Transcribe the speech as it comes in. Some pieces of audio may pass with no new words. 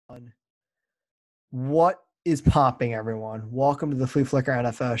What is popping, everyone? Welcome to the Fleaflicker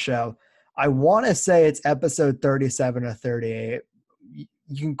NFL Show. I want to say it's episode 37 or 38. You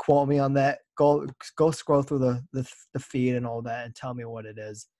can quote me on that. Go scroll through the feed and all that and tell me what it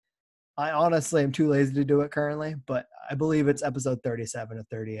is. I honestly am too lazy to do it currently, but I believe it's episode 37 or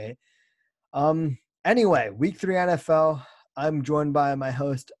 38. Anyway, week 3 NFL. I'm joined by my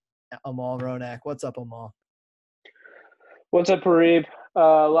host, Amal Ronak. What's up, Amal? What's up, Parib?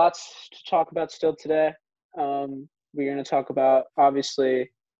 Lots to talk about still today. We're going to talk about, obviously,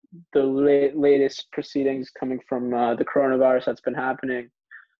 the latest proceedings coming from the coronavirus that's been happening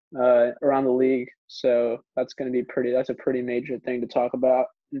around the league. So that's going to be that's a pretty major thing to talk about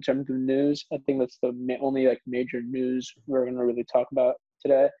in terms of news. I think that's the only major news we're going to really talk about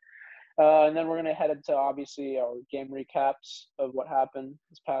today. And then we're going to head into, obviously, our game recaps of what happened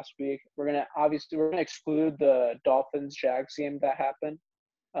this past week. We're going to exclude the Dolphins-Jags game that happened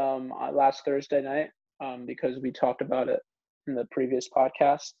last Thursday night because we talked about it in the previous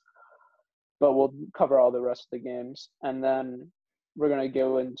podcast. But we'll cover all the rest of the games. And then we're going to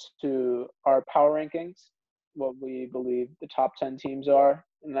go into our power rankings, what we believe the top 10 teams are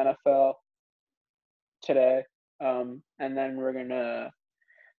in the NFL today. And then we're going to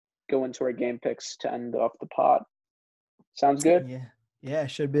go into our game picks to end off the pod. Sounds good? Yeah,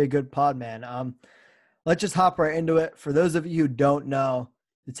 it should be a good pod, man. Let's just hop right into it. For those of you who don't know,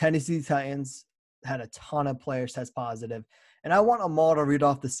 the Tennessee Titans had a ton of players test positive. And I want Amal to read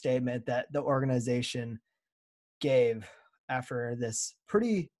off the statement that the organization gave after this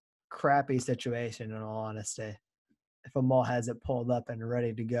pretty crappy situation, in all honesty, if Amal has it pulled up and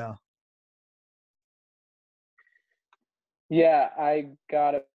ready to go. Yeah, I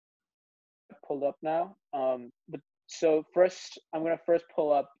got it pulled up now. So first, I'm going to first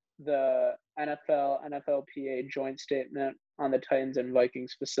pull up the NFLPA joint statement on the Titans and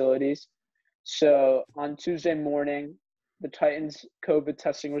Vikings facilities. So on Tuesday morning, the Titans COVID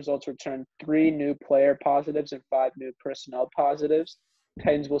testing results returned 3 new player positives and 5 new personnel positives.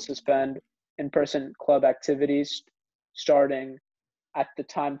 Titans will suspend in-person club activities starting at the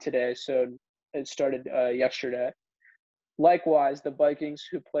time today. So it started yesterday. Likewise, the Vikings,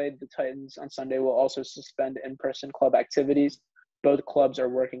 who played the Titans on Sunday, will also suspend in-person club activities. Both clubs are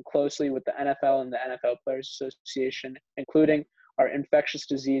working closely with the NFL and the NFL Players Association, including our infectious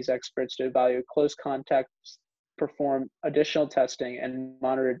disease experts, to evaluate close contacts, perform additional testing, and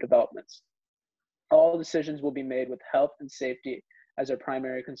monitor developments. All decisions will be made with health and safety as our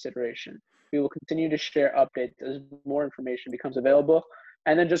primary consideration. We will continue to share updates as more information becomes available.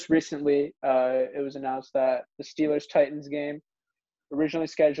 And then just recently, it was announced that the Steelers-Titans game, originally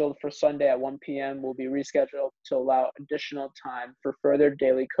scheduled for Sunday at 1 p.m., will be rescheduled to allow additional time for further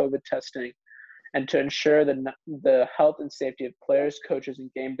daily COVID testing and to ensure the health and safety of players, coaches,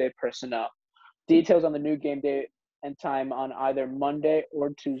 and game day personnel. Details on the new game day and time on either Monday or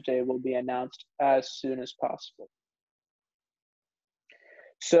Tuesday will be announced as soon as possible.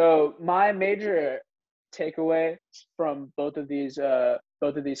 So my major takeaway from both of these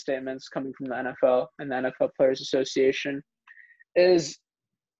statements coming from the NFL and the NFL Players Association is,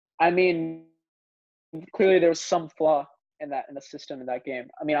 clearly there was some flaw in the system in that game.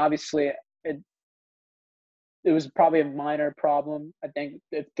 Obviously it was probably a minor problem. I think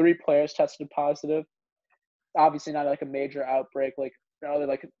if 3 players tested positive, obviously not like a major outbreak like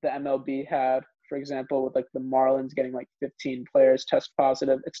the MLB had, for example, with the Marlins getting 15 players test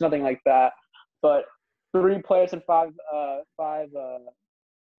positive. It's nothing like that, but 3 players and 5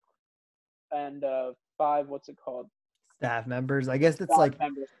 what's it called? Staff members. I guess it's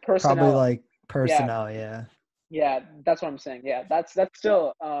members. Personnel. Probably personnel. Yeah. Yeah, that's what I'm saying. Yeah, that's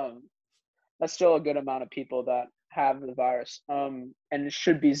still a good amount of people that have the virus. And it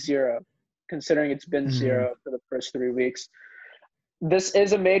should be 0, considering it's been 0 for the first 3 weeks. This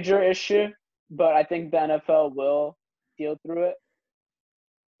is a major issue, but I think the NFL will deal through it,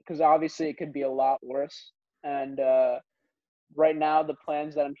 because obviously it could be a lot worse. And right now the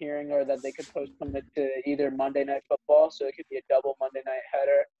plans that I'm hearing are that they could postpone it to either Monday Night Football, so it could be a double Monday night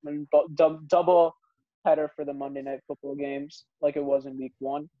header, double header for the Monday Night Football games like it was in week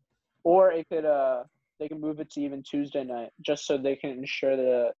 1, or it could they can move it to even Tuesday night, just so they can ensure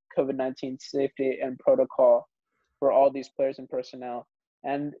the COVID-19 safety and protocol for all these players and personnel,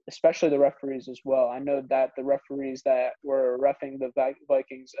 and especially the referees as well. I know that the referees that were reffing the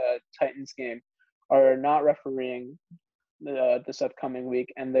Vikings Titans game are not refereeing this upcoming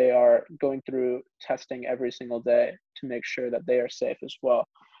week, and they are going through testing every single day to make sure that they are safe as well.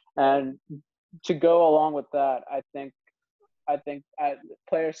 And to go along with that, I think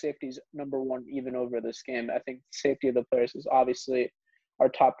player safety is number 1 even over this game. I think safety of the players is obviously our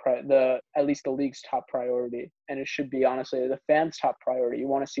at least the league's top priority, and it should be honestly the fans' top priority. You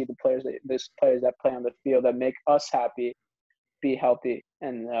want to see the players that play on the field that make us happy be healthy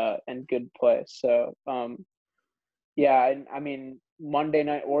and good play. So yeah, I mean Monday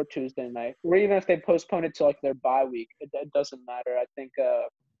night or Tuesday night, or even if they postpone it to like their bye week, it doesn't matter. I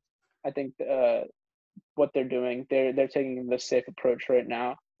think what they're doing, they're taking the safe approach right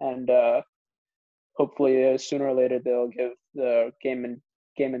now, and hopefully sooner or later they'll give the game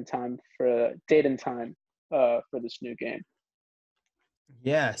and time for date and time for this new game.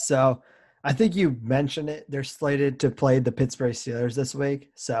 Yeah, so I think you mentioned it. They're slated to play the Pittsburgh Steelers this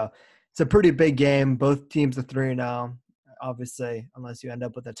week. So it's a pretty big game. Both teams are 3-0. Obviously, unless you end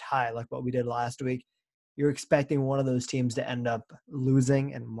up with a tie like what we did last week, you're expecting one of those teams to end up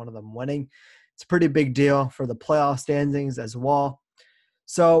losing and one of them winning. It's a pretty big deal for the playoff standings as well.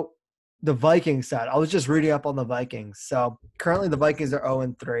 So the Vikings side, I was just reading up on the Vikings. So currently the Vikings are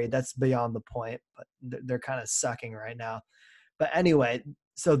 0-3. That's beyond the point, but they're kind of sucking right now. But anyway,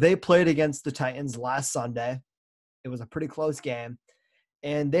 so they played against the Titans last Sunday. It was a pretty close game,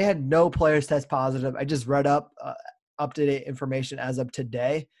 and they had no players test positive. I just read up-to-date information as of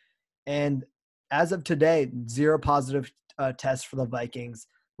today, and as of today, 0 positive tests for the Vikings,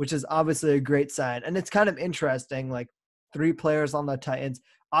 which is obviously a great sign. And it's kind of interesting, like 3 players on the Titans.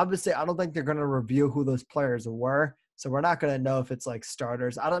 Obviously, I don't think they're going to reveal who those players were, so we're not going to know if it's like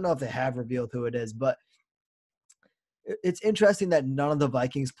starters. I don't know if they have revealed who it is, but it's interesting that none of the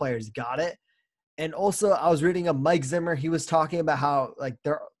Vikings players got it. And also, I was reading Mike Zimmer. He was talking about how like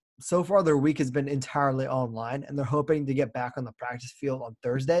so far their week has been entirely online, and they're hoping to get back on the practice field on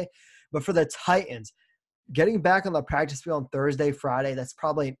Thursday. But for the Titans, getting back on the practice field on Thursday, Friday, that's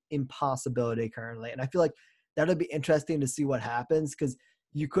probably an impossibility currently. And I feel like that'll be interesting to see what happens, because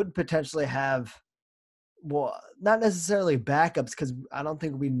you could potentially have, well, not necessarily backups, because I don't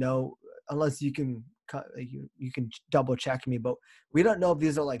think we know, unless you can double check me, but we don't know if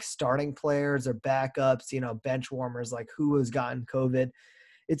these are like starting players or backups, bench warmers, like who has gotten COVID.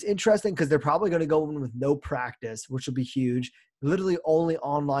 It's interesting because they're probably going to go in with no practice, which will be huge. Literally only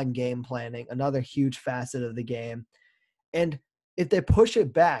online game planning, another huge facet of the game. And if they push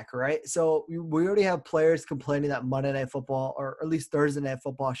it back, right? So we already have players complaining that Monday Night Football, or at least Thursday Night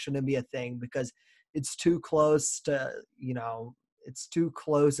Football, shouldn't be a thing because it's too close to, it's too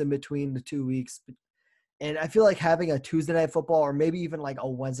close in between the 2 weeks. And I feel like having a Tuesday Night Football, or maybe even like a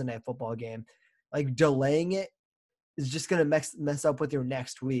Wednesday Night Football game, like delaying it is just going to mess up with your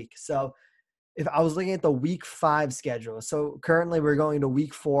next week. So if I was looking at the week 5 schedule, so currently we're going to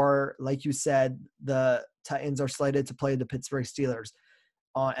week 4. Like you said, the Titans are slated to play the Pittsburgh Steelers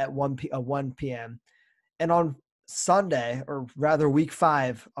at 1 p.m. And on Sunday, or rather week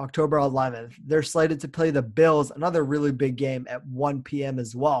 5, October 11th, they're slated to play the Bills, another really big game at 1 p.m.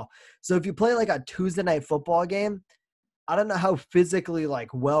 as well. So if you play like a Tuesday Night Football game, I don't know how physically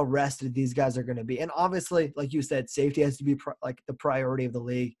like well rested these guys are going to be. And obviously, like you said, safety has to be like the priority of the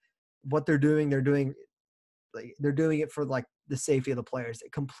league. What they're doing it for like the safety of the players.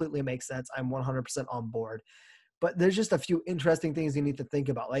 It completely makes sense. I'm 100% on board. But there's just a few interesting things you need to think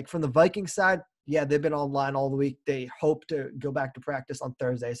about. Like from the Vikings side, yeah, they've been online all the week. They hope to go back to practice on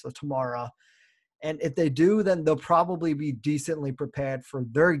Thursday, so tomorrow. And if they do, then they'll probably be decently prepared for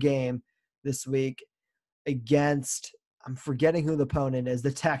their game this week against, I'm forgetting who the opponent is,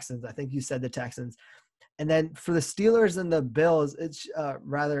 the Texans. I think you said the Texans. And then for the Steelers and the Bills, it's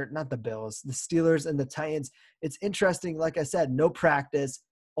rather not the Bills, the Steelers and the Titans. It's interesting. Like I said, no practice,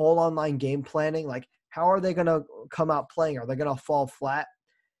 all online game planning. Like, how are they going to come out playing? Are they going to fall flat?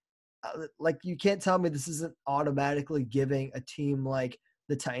 Like, you can't tell me this isn't automatically giving a team like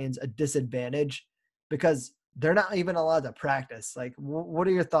the Titans a disadvantage, because they're not even allowed to practice. Like, what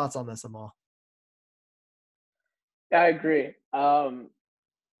are your thoughts on this, Amal? Yeah, I agree.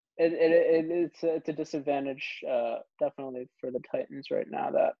 It's a disadvantage, definitely for the Titans right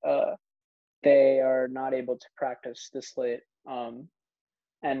now that they are not able to practice this late.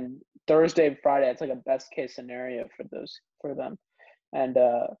 And Thursday and Friday, it's like a best case scenario for them. And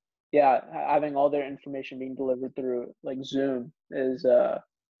yeah, having all their information being delivered through like Zoom is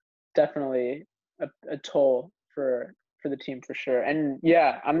definitely a toll for the team for sure. And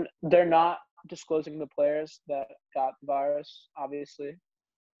yeah, they're not disclosing the players that got the virus, obviously.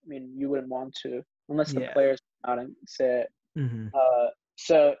 I mean, you wouldn't want to unless the players come out and say it. Mm-hmm.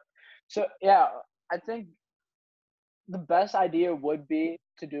 So yeah, I think the best idea would be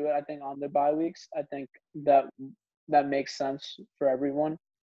to do it, I think, on their bye weeks. I think that makes sense for everyone,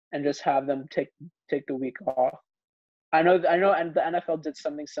 and just have them take the week off. I know, and the NFL did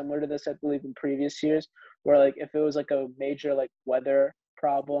something similar to this, I believe, in previous years, where like if it was like a major like weather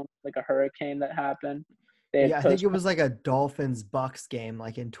problem, like a hurricane that happened. They had Yeah, I think it postponed. was like a Dolphins-Bucks game,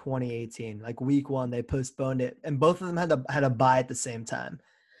 like in 2018, like week 1. They postponed it, and both of them had a bye at the same time.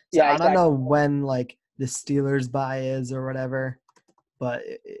 So Yeah, I don't exactly. know when like the Steelers bye is or whatever, but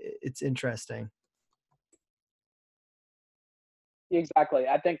it's interesting. Exactly.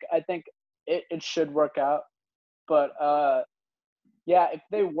 I think it should work out. But yeah, if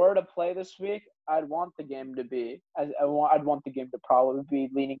they were to play this week, I'd want the game to be I'd want the game to probably be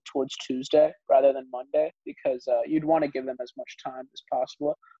leaning towards Tuesday rather than Monday because you'd want to give them as much time as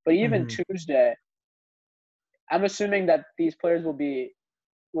possible. But even Hmm. Tuesday, I'm assuming that these players will be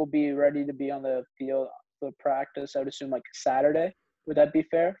ready to be on the field for practice. I would assume like Saturday. Would that be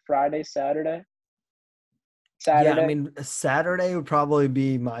fair? Friday, Saturday, Yeah, I Saturday, mean Saturday would probably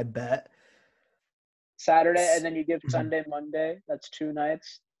be my bet. Saturday, and then you give Mhm. Sunday, Monday. That's 2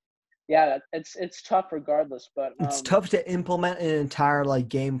 nights. Yeah, it's tough regardless, but It's tough to implement an entire like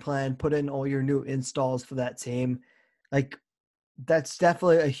game plan, put in all your new installs for that team. Like that's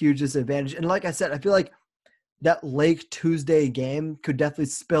definitely a huge disadvantage. And like I said, I feel like that Lake Tuesday game could definitely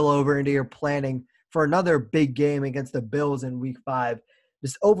spill over into your planning for another big game against the Bills in week 5.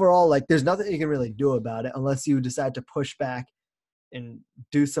 Just overall, like there's nothing you can really do about it unless you decide to push back and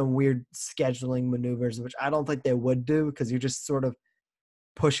do some weird scheduling maneuvers, which I don't think they would do because you're just sort of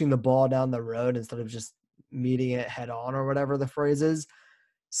pushing the ball down the road instead of just meeting it head on or whatever the phrase is.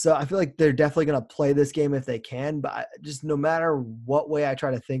 So I feel like they're definitely going to play this game if they can, but just no matter what way I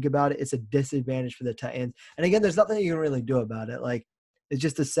try to think about it, it's a disadvantage for the Titans. And again, there's nothing you can really do about it. Like it's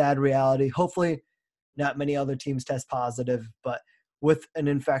just a sad reality. Hopefully not many other teams test positive, but with an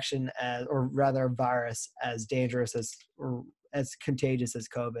infection or rather a virus as dangerous as or as contagious as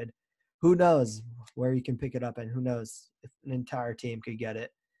COVID, who knows where you can pick it up and who knows if an entire team could get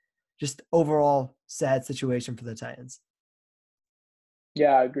it. Just overall sad situation for the Titans.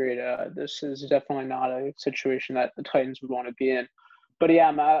 yeah, agreed. This is definitely not a situation that the Titans would want to be in. But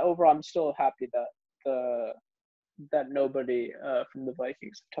yeah, overall, I'm still happy that the that nobody from the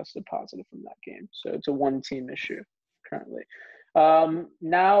Vikings tested positive from that game. So it's a one-team issue currently.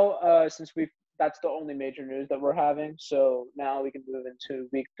 Now, since we that's the only major news that we're having, so now we can move into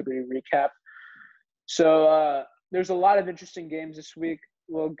Week 3 recap. So there's a lot of interesting games this week.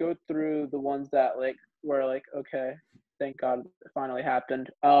 We'll go through the ones that like were like, okay, thank God it finally happened.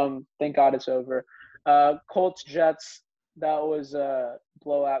 Thank God it's over. Colts Jets, that was a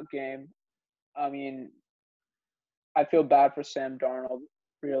blowout game. I mean, I feel bad for Sam Darnold.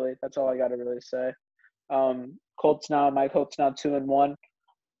 Really, that's all I got to really say. My Colts now 2-1,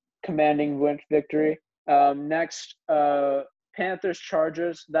 commanding win victory. Next, Panthers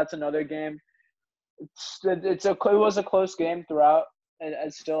Chargers. That's another game. It was a close game throughout, and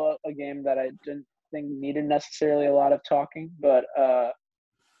it's still a game that I didn't think needed necessarily a lot of talking. But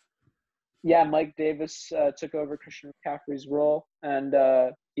yeah, Mike Davis took over Christian McCaffrey's role, and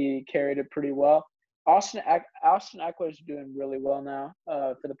he carried it pretty well. Austin Eckler is doing really well now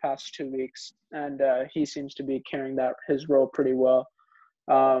for the past 2 weeks, and he seems to be carrying his role pretty well.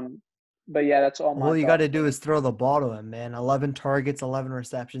 But yeah, that's all my All you got thoughts. to do is throw the ball to him, man. 11 targets, 11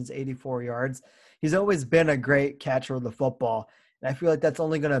 receptions, 84 yards. He's always been a great catcher of the football. And I feel like that's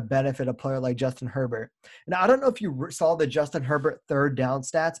only going to benefit a player like Justin Herbert. And I don't know if you saw the Justin Herbert third down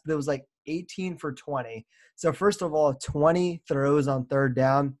stats, but it was like 18 for 20. So, first of all, 20 throws on third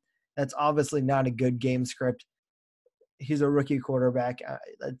down. That's obviously not a good game script. He's a rookie quarterback.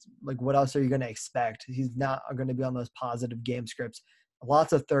 That's like, what else are you going to expect? He's not going to be on those positive game scripts.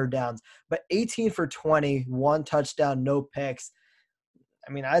 Lots of third downs, but 18 for 20, 1 touchdown, no picks.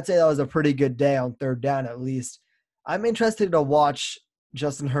 I mean, I'd say that was a pretty good day on third down, at least. I'm interested to watch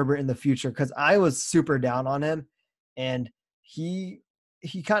Justin Herbert in the future because I was super down on him, and he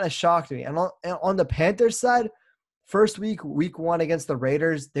kind of shocked me. And on the Panthers side, first week 1 against the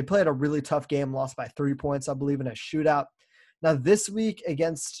Raiders, they played a really tough game, lost by 3 points, I believe, in a shootout. Now this week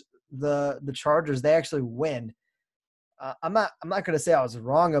against the Chargers, they actually win. I'm not going to say I was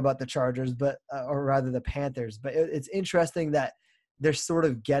wrong about the Chargers, but or rather the Panthers. But it's interesting that they're sort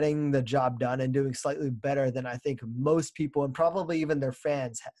of getting the job done and doing slightly better than I think most people and probably even their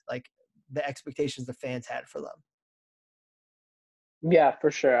fans like the expectations the fans had for them. Yeah, for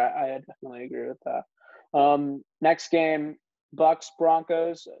sure. I definitely agree with that. Next game, Bucks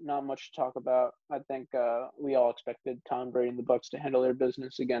Broncos. Not much to talk about. I think we all expected Tom Brady and the Bucks to handle their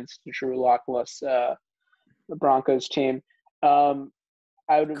business against the Drew Lockless the Broncos team. Um,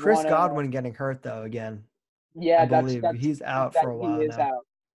 I would Chris want to. Godwin getting hurt though again. I Yeah, believe that's he's out that for a he while is now. out.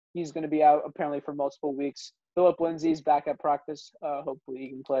 He's going to be out apparently for multiple weeks. Philip Lindsay's back at practice. Hopefully, he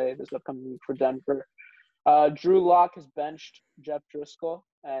can play this upcoming week for Denver. Drew Lock has benched Jeff Driscoll,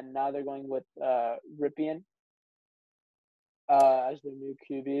 and now they're going with Ripien as their new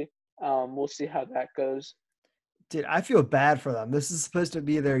QB. We'll see how that goes. Dude, I feel bad for them. This is supposed to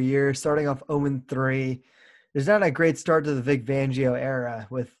be their year, starting off 0-3. There's not a great start to the Vic Fangio era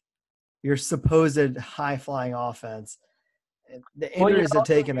with your supposed high-flying offense. The injuries have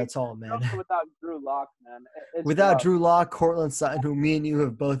taken a toll, man. Without Drew Lock, man. Without rough. Drew Lock, Cortland Sutton, who me and you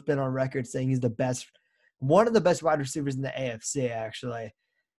have both been on record saying he's the best, one of the best wide receivers in the AFC, actually.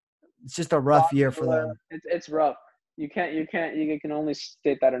 It's just a rough year for them. It's rough. You can only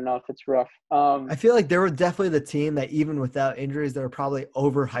state that enough. It's rough. I feel like they were definitely the team that even without injuries, they were probably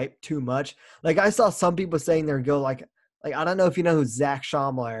overhyped too much. Like I saw some people saying they'd go like I don't know if you know who Zach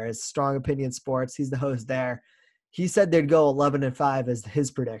Schomler is, Strong Opinion Sports. He's the host there. He said they'd go 11-5 as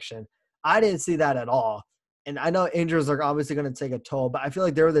his prediction. I didn't see that at all. And I know injuries are obviously going to take a toll, but I feel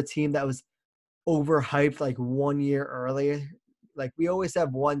like they were the team that was overhyped like 1 year early. Like we always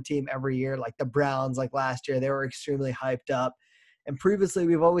have one team every year, like the Browns, like last year, they were extremely hyped up. And previously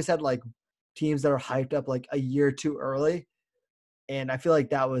we've always had like teams that are hyped up like a year too early. And I feel like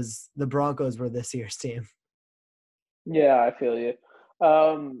that was the Broncos were this year's team. Yeah, I feel you.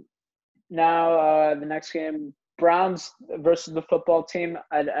 Now the next game, Browns versus the football team.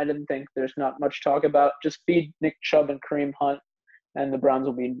 I didn't think there's not much talk about. Just feed Nick Chubb and Kareem Hunt, and the Browns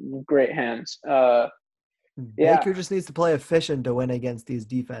will be in great hands. Baker just needs to play efficient to win against these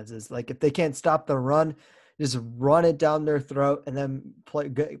defenses. Like if they can't stop the run, just run it down their throat and then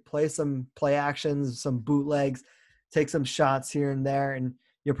play some play actions, some bootlegs, take some shots here and there, and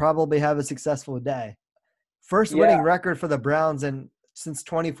you'll probably have a successful day. First winning record for the Browns since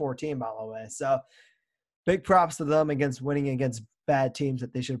 2014, by the way. So big props to them against winning against bad teams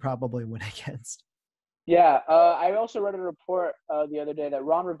that they should probably win against. Yeah, I also read a report the other day that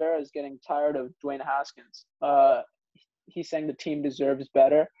Ron Rivera is getting tired of Dwayne Haskins. He's saying the team deserves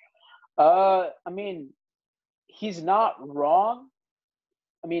better. I mean, he's not wrong.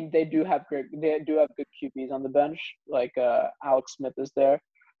 I mean, they do have good QBs on the bench, like Alex Smith is there,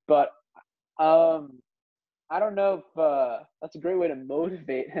 but I don't know if that's a great way to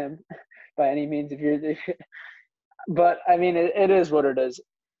motivate him by any means. But I mean, it is what it is.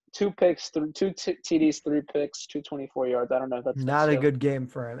 2 picks, 2 TDs, 3 picks, 224 yards. I don't know if that's not a good game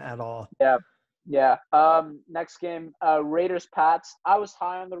for him at all. Yeah. Next game, Raiders Pats. I was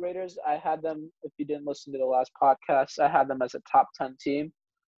high on the Raiders. I had them. If you didn't listen to the last podcast, I had them as a top 10 team,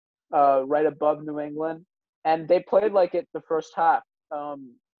 right above New England, and they played like it the first half.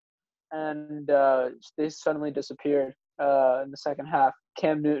 And they suddenly disappeared in the second half.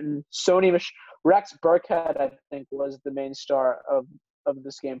 Cam Newton, Rex Burkhead, I think, was the main star of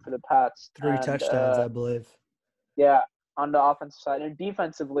this game for the Pats. 3 touchdowns, I believe. Yeah, on the offensive side. And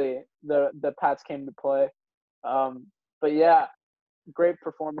defensively, the Pats came to play. But yeah, great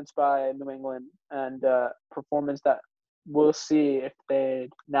performance by New England, and performance that we'll see if they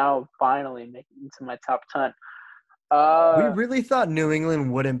now finally make it into my top 10. We really thought New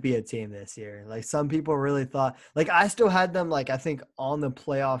England wouldn't be a team this year. Like some people really thought, like I still had them like I think on the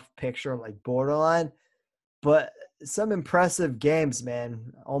playoff picture, like borderline, but some impressive games,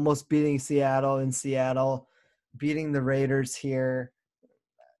 man. Almost beating Seattle in Seattle, beating the Raiders here.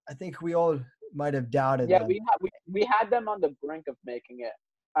 I think we all might have doubted them. We had them on the brink of making it,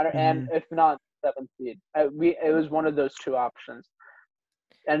 and if not 7th seed, it was one of those two options.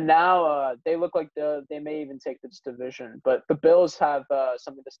 And now they look like they may even take this division. But the Bills have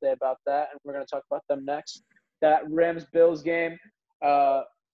something to say about that, and we're going to talk about them next. That Rams-Bills game, an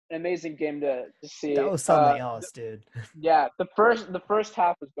amazing game to see. That was something else, dude. Yeah, the first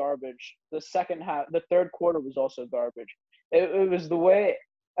half was garbage. The second half, the third quarter was also garbage. It was the way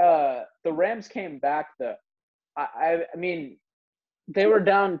the Rams came back, though. I mean, they were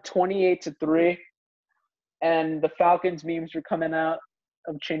down 28-3, and the Falcons memes were coming out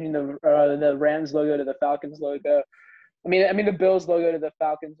of changing the Rams logo to the Falcons logo. I mean the Bills logo to the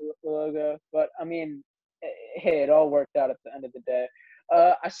Falcons logo. But I mean, hey, it all worked out at the end of the day.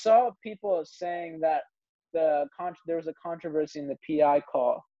 I saw people saying that there was a controversy in the PI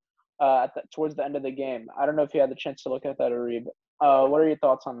call towards the end of the game. I don't know if you had the chance to look at that or read. What are your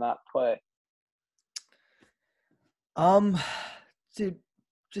thoughts on that play? Dude,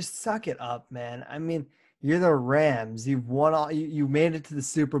 just suck it up, man. I mean, you're the Rams. You've won all. You made it to the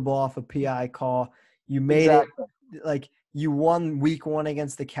Super Bowl off a PI call. You made it like you won Week 1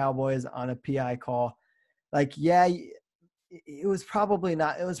 against the Cowboys on a PI call. Like, yeah, it was probably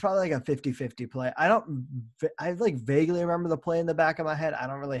not. It was probably like a 50-50 play. I like vaguely remember the play in the back of my head. I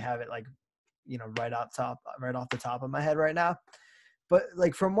don't really have it like, right off the top of my head right now. But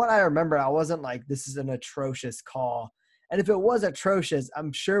like from what I remember, I wasn't like, this is an atrocious call. And if it was atrocious,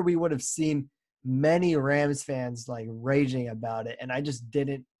 I'm sure we would have seen many Rams fans like raging about it. And I just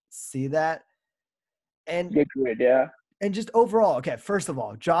didn't see that. And Agreed, yeah. and just overall, okay, first of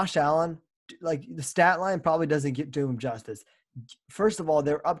all, Josh Allen, like the stat line probably doesn't do him justice. First of all,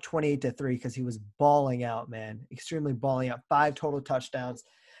 they're up 28-3 because he was balling out, man, extremely balling out, 5 total touchdowns.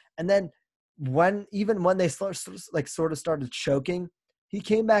 And then when they sort of started choking, he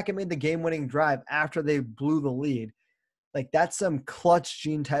came back and made the game-winning drive after they blew the lead. Like that's some clutch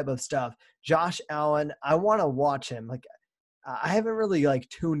gene type of stuff. Josh Allen, I want to watch him. Like I haven't really like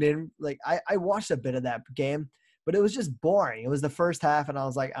tuned in. Like I watched a bit of that game, but it was just boring. It was the first half, and I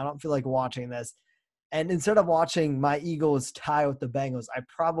was like, I don't feel like watching this. And instead of watching my Eagles tie with the Bengals, I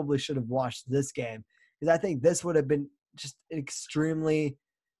probably should have watched this game because I think this would have been just an extremely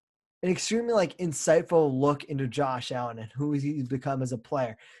like insightful look into Josh Allen and who he's become as a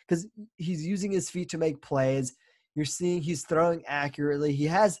player because he's using his feet to make plays. You're seeing he's throwing accurately. He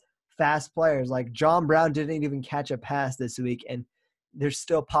has fast players like John Brown didn't even catch a pass this week, and they're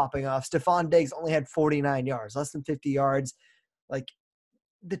still popping off. Stephon Diggs only had 49 yards, less than 50 yards. Like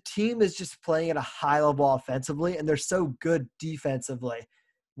the team is just playing at a high level offensively, and they're so good defensively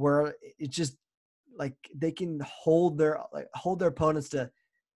where it's just like they can hold their opponents to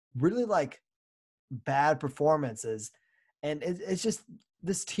really like bad performances. And it's just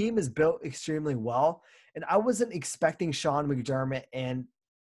this team is built extremely well. And I wasn't expecting Sean McDermott and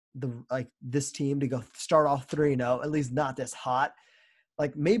this team to go start off 3-0, at least not this hot.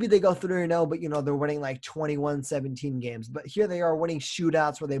 Like maybe they go 3-0, but they're winning like 21-17 games. But here they are winning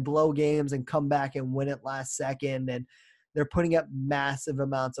shootouts where they blow games and come back and win it last second, and they're putting up massive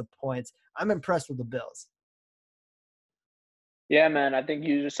amounts of points. I'm impressed with the Bills. Yeah, man, I think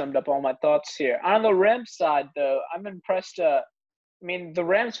you just summed up all my thoughts here. On the Rams side, though, I'm impressed. The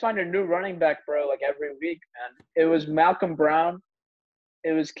Rams find a new running back, bro, like every week, man. It was Malcolm Brown.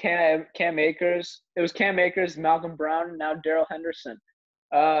 It was Cam Akers. It was Cam Akers, Malcolm Brown, and now Darrell Henderson.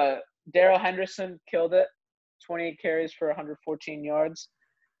 Darrell Henderson killed it, 28 carries for 114 yards.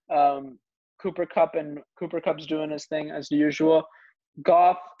 Cooper Kupp's doing his thing as usual.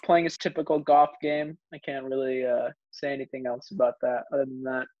 Goff playing his typical Goff game. I can't really say anything else about that other than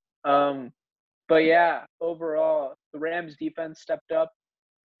that. But yeah, overall, the Rams defense stepped up.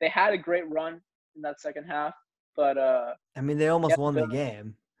 They had a great run in that second half, but they almost won the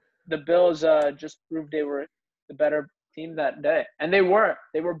game. The Bills just proved they were the better team that day, and they were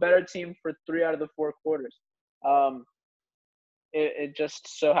better team for 3 out of the 4 quarters. It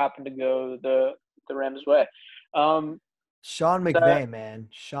just so happened to go the Rams' way. Sean McVay, man.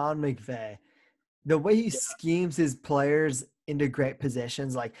 Sean McVay. The way he schemes his players into great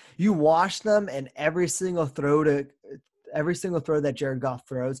positions, like you watch them and every single throw that Jared Goff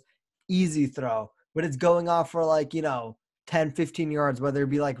throws, easy throw, but it's going off for 10, 15 yards, whether it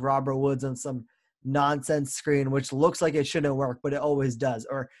be like Robert Woods on some nonsense screen, which looks like it shouldn't work, but it always does.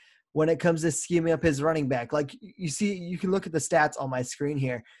 Or when it comes to scheming up his running back, like you can look at the stats on my screen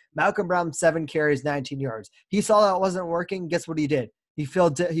here. Malcolm Brown, 7 carries, 19 yards. He saw that wasn't working. Guess what he did? He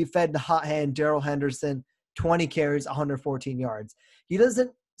fed the hot hand Darrell Henderson, 20 carries, 114 yards. He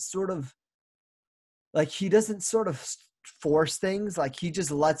doesn't sort of force things. Like he just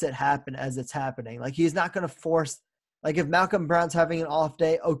lets it happen as it's happening. Like he's not going to force. Like if Malcolm Brown's having an off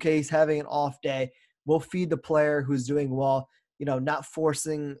day, okay, he's having an off day. We'll feed the player who's doing well. Not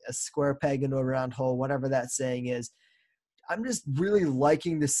forcing a square peg into a round hole, whatever that saying is. I'm just really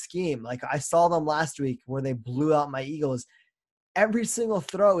liking the scheme. Like I saw them last week where they blew out my Eagles. Every single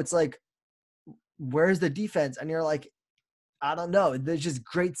throw, it's like, where's the defense? And you're like, I don't know. There's just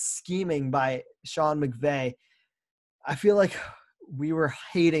great scheming by Sean McVay. I feel like we were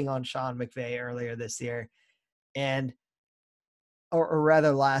hating on Sean McVay earlier this year, or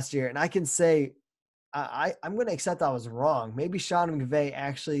rather last year. And I can say, I'm going to accept I was wrong. Maybe Sean McVay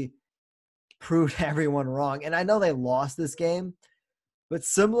actually proved everyone wrong. And I know they lost this game, but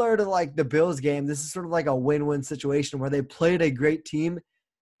similar to like the Bills game, this is sort of like a win-win situation where they played a great team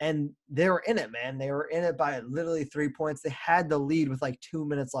and they were in it, man. They were in it by literally 3 points. They had the lead with like 2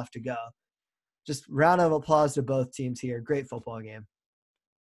 minutes left to go. Just round of applause to both teams here. Great football game.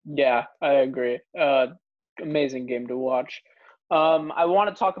 Yeah, I agree. Amazing game to watch. I want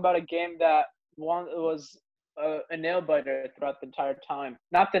to talk about a game that was a nail-biter throughout the entire time.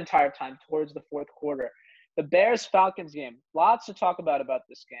 Not the entire time, towards the fourth quarter. The Bears-Falcons game. Lots to talk about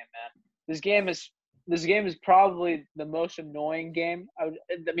this game, man. This game is probably the most annoying game.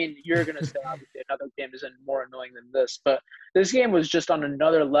 You're going to say obviously another game isn't more annoying than this, but this game was just on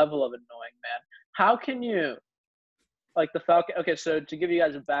another level of annoying, man. How can you like the Falcons. Okay, so to give you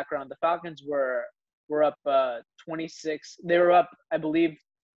guys a background, the Falcons were up 26. They were up, I believe,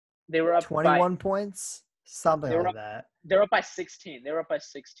 they were up by 21 points, something they were like up that. they were up by 16. They were up by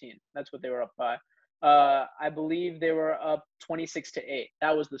 16. That's what they were up by. I believe they were up 26-8.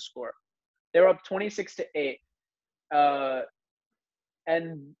 That was the score. They were up 26-8.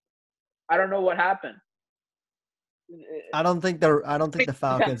 And I don't know what happened. I don't think the 26 to 10.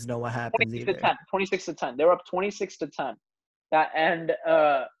 Falcons know what happens 26 to either. 10. 26-10. They were up 26-10. That and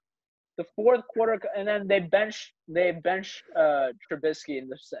the fourth quarter, and then they bench Trubisky in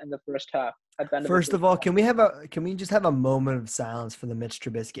the first half at the end of the First first of all, half. can we just have a moment of silence for the Mitch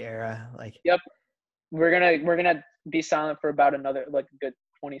Trubisky era? Like, Yep, we're gonna be silent for about another like a good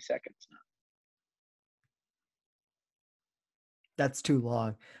 20 seconds now. that's too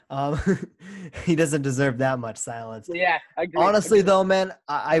long. He doesn't deserve that much silence. Yeah, agreed. Honestly, though, man,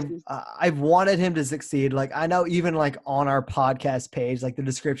 I've wanted him to succeed. Like, I know even like on our podcast page, like the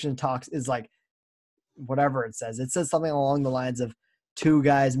description talks is like whatever it says. It says something along the lines of two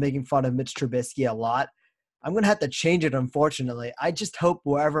guys making fun of Mitch Trubisky a lot. I'm gonna have to change it, unfortunately. I just hope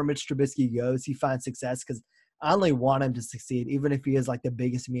wherever Mitch Trubisky goes, he finds success because I only want him to succeed, even if he is like the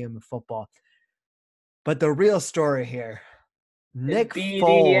biggest meme in football. But the real story here, Nick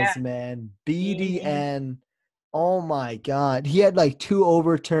Foles, man, BDN. Oh my God. He had like 2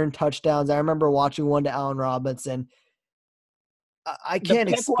 overturned touchdowns. I remember watching one to Allen Robinson. I can't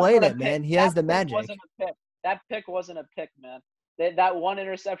explain it, man. He has the magic. That pick wasn't a pick, man. That one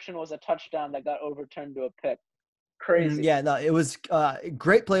interception was a touchdown that got overturned to a pick. Crazy. Yeah, no, it was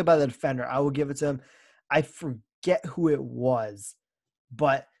great play by the defender. I will give it to him. I forget who it was,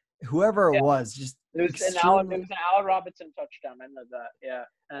 but whoever it was, just it was an Allen Robinson touchdown. I know that. Yeah.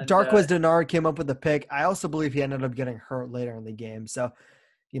 And, Darquez Denard came up with the pick. I also believe he ended up getting hurt later in the game. So,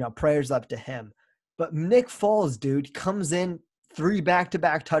 prayers up to him. But Nick Foles, dude, comes in 3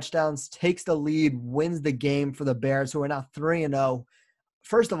 back-to-back touchdowns, takes the lead, wins the game for the Bears, who are now 3-0.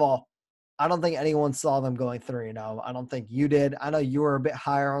 First of all, I don't think anyone saw them going 3-0. I don't think you did. I know you were a bit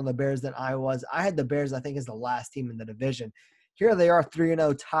higher on the Bears than I was. I had the Bears, I think, as the last team in the division. Here they are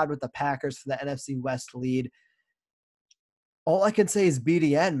 3-0, tied with the Packers for the NFC West lead. All I can say is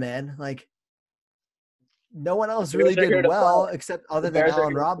BDN, man. Like, no one else really did well except other than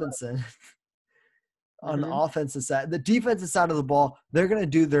Allen Robinson on the offensive side. The defensive side of the ball, they're going to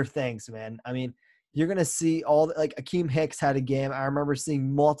do their things, man. I mean, you're going to see like Akeem Hicks had a game. I remember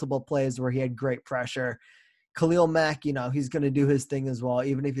seeing multiple plays where he had great pressure. Khalil Mack, he's going to do his thing as well,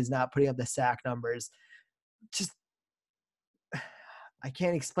 even if he's not putting up the sack numbers. Just, I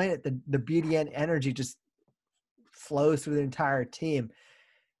can't explain it. The BDN energy just flows through the entire team.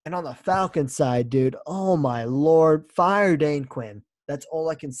 And on the Falcons side, dude, oh my Lord, fire Dan Quinn. That's all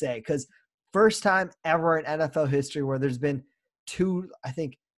I can say. Because first time ever in NFL history where there's been two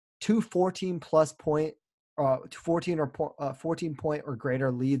 14-plus point, 14 point or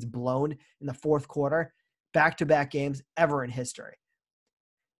greater leads blown in the fourth quarter, back-to-back games ever in history.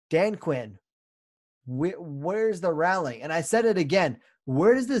 Dan Quinn, where's the rally? And I said it again.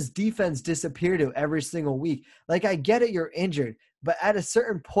 Where does this defense disappear to every single week? Like, I get it, you're injured, but at a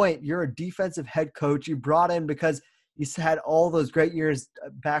certain point, you're a defensive head coach. You brought in because you had all those great years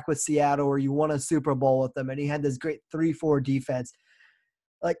back with Seattle where you won a Super Bowl with them, and you had this great 3-4 defense.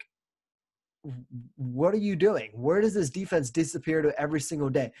 Like, what are you doing? Where does this defense disappear to every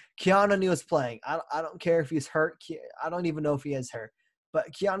single day? Keanu Neal's playing. I don't care if he's hurt. I don't even know if he is hurt.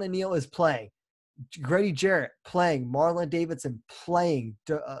 But Keanu Neal is playing. Grady Jarrett playing. Marlon Davidson playing.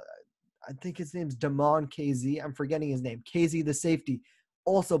 I think his name's Damon KZ. I'm forgetting his name. KZ, the safety,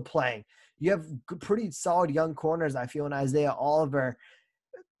 also playing. You have pretty solid young corners, I feel, in Isaiah Oliver.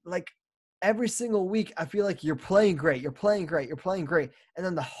 Like, every single week, I feel like you're playing great. You're playing great. You're playing great. And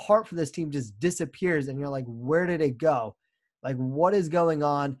then the heart for this team just disappears, and you're like, where did it go? Like, what is going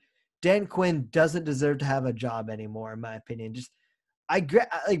on? Dan Quinn doesn't deserve to have a job anymore, in my opinion. Just,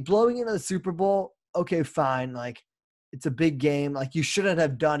 like, blowing into the Super Bowl, okay, fine. Like, it's a big game. Like, you shouldn't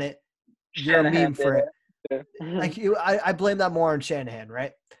have done it. You're a meme for it. Like, I blame that more on Shanahan,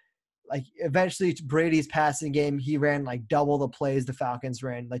 right? Like, eventually Brady's passing game, he ran like double the plays the Falcons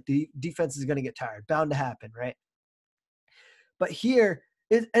ran. Like, the defense is going to get tired. Bound to happen, right? But here,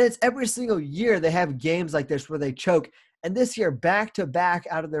 it's every single year they have games like this where they choke. And this year, back-to-back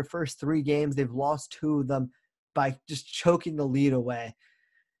out of their first 3 games, they've lost 2 of them by just choking the lead away.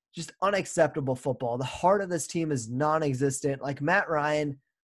 Just unacceptable football. The heart of this team is non-existent. Like, Matt Ryan,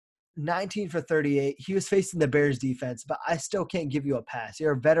 19 for 38. He was facing the Bears defense, but I still can't give you a pass.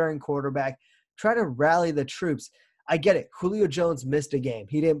 You're a veteran quarterback. Try to rally the troops. I get it. Julio Jones missed a game.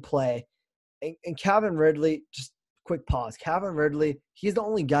 He didn't play. And Calvin Ridley, just quick pause. Calvin Ridley, he's the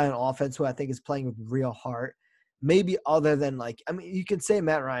only guy on offense who I think is playing with real heart. Maybe other than you can say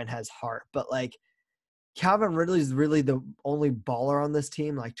Matt Ryan has heart, but Calvin Ridley is really the only baller on this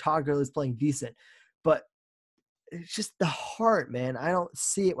team. Todd Gurley's playing decent, but it's just the heart, man. I don't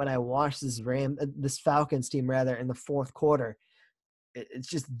see it when I watch this Falcons team rather in the fourth quarter. It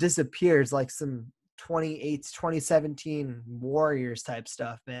just disappears like some 2017 Warriors type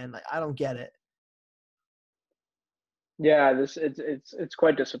stuff, man. I don't get it. Yeah, it's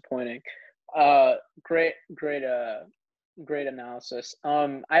quite disappointing. Great analysis.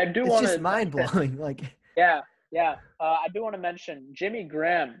 I do It's want just to mind blowing. Yeah. I do want to mention Jimmy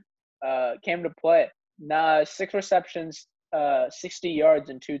Graham came to play. 6 receptions, 60 yards,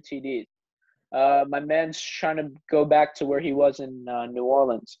 and 2 TDs. My man's trying to go back to where he was in New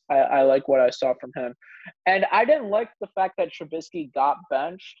Orleans. I like what I saw from him. And I didn't like the fact that Trubisky got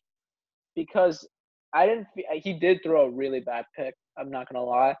benched because he did throw a really bad pick. I'm not going to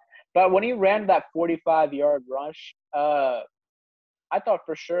lie. But when he ran that 45-yard rush, I thought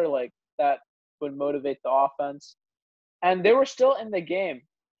for sure that would motivate the offense. And they were still in the game.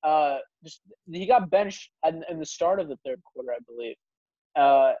 He got benched in the start of the third quarter, I believe.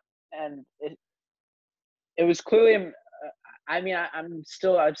 And it was clearly I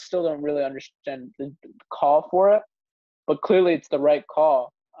still don't really understand the call for it, but clearly it's the right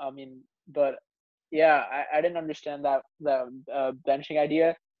call. But yeah, I didn't understand that benching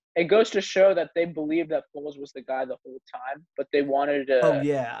idea. It goes to show that they believed that Foles was the guy the whole time, but they wanted to. Oh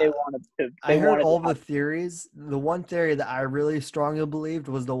yeah, I heard all the theories. The one theory that I really strongly believed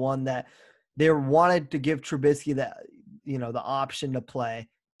was the one that they wanted to give Trubisky the option to play,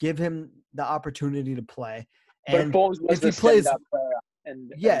 give him the opportunity to play. And but Foles was if he the plays,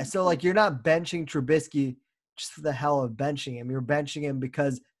 player. So you're not benching Trubisky just for the hell of benching him. You're benching him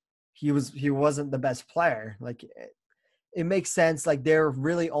because he wasn't the best player. It makes sense. They're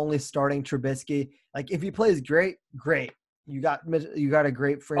really only starting Trubisky. If he plays great. You got a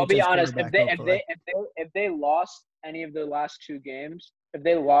great franchise. I'll be honest. If they lost any of the last 2 games, if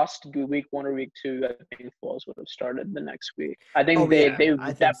they lost week 1 or week 2, I think Foles would have started the next week. I think they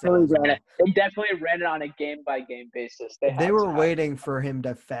definitely ran it. They definitely ran it on a game by game basis. They were waiting for him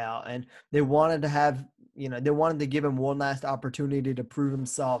to fail, and they wanted to have they wanted to give him one last opportunity to prove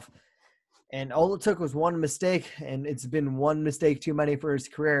himself. And all it took was one mistake, and it's been one mistake too many for his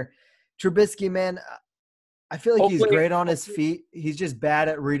career. Trubisky, man, I feel like he's great on his feet. He's just bad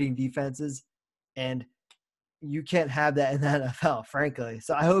at reading defenses, and you can't have that in the NFL, frankly.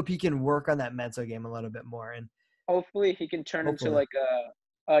 So I hope he can work on that mental game a little bit more. And hopefully he can turn into like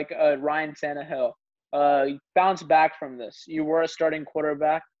a Ryan Tannehill. Bounce back from this. You were a starting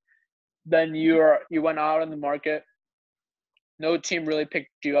quarterback, then you went out on the market. No team really picked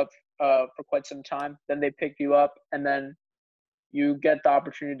you up for quite some time. Then they pick you up, and then you get the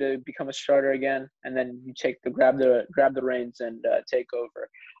opportunity to become a starter again, and then you grab the reins and take over.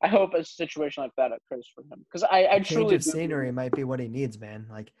 I hope a situation like that occurs for him, because I truly change of scenery might be what he needs, man.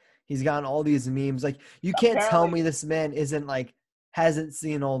 He's gotten all these memes. You can't tell me this man hasn't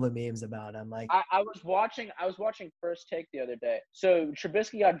seen all the memes about him. I was watching First Take the other day. So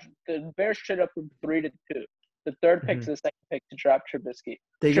Trubisky the Bears traded up from 3-2. The third pick to the second pick to draft Trubisky.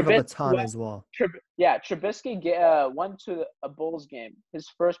 They give up a ton as well. Trubisky went to a Bulls game, his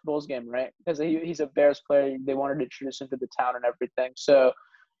first Bulls game, right? Because he's a Bears player. They wanted to introduce him to the town and everything. So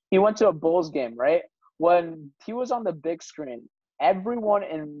he went to a Bulls game, right? When he was on the big screen, everyone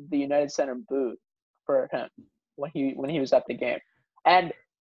in the United Center booed for him when he was at the game. And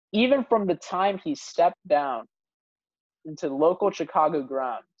even from the time he stepped down into local Chicago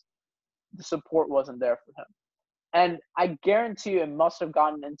grounds, the support wasn't there for him. And I guarantee you it must have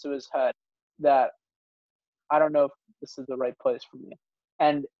gotten into his head that I don't know if this is the right place for me.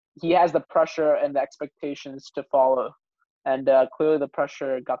 And he has the pressure and the expectations to follow. And clearly the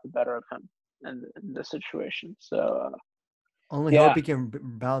pressure got the better of him in the situation. So only hope he can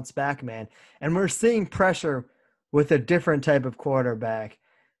bounce back, man. And we're seeing pressure with a different type of quarterback.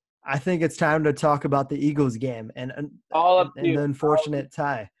 I think it's time to talk about the Eagles game and the unfortunate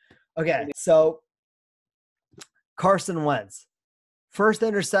tie. Okay, so Carson Wentz, first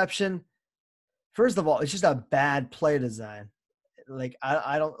interception. First of all, it's just a bad play design.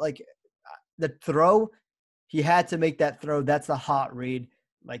 I don't like the throw. He had to make that throw. That's the hot read.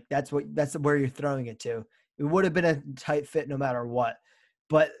 That's where you're throwing it to. It would have been a tight fit no matter what.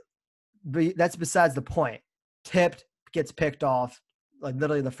 But that's besides the point. Tipped, gets picked off,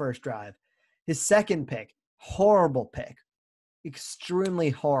 literally the first drive. His second pick, horrible pick. Extremely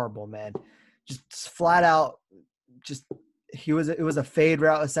horrible, man. Just flat out, it was a fade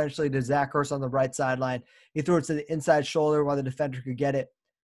route essentially to Zach Ertz on the right sideline. He threw it to the inside shoulder while the defender could get it.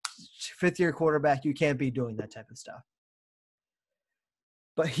 Fifth-year quarterback, you can't be doing that type of stuff.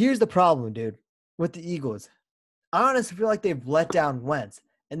 But here's the problem, dude, with the Eagles. I honestly feel like they've let down Wentz.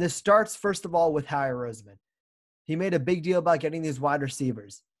 And this starts, first of all, with Howie Roseman. He made a big deal about getting these wide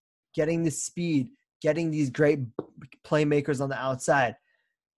receivers, getting the speed, getting these great playmakers on the outside.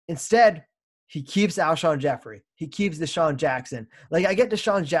 Instead, he keeps Alshon Jeffrey. He keeps Deshaun Jackson. Like, I get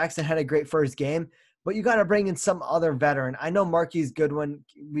Deshaun Jackson had a great first game, but you got to bring in some other veteran. I know Marquise Goodwin,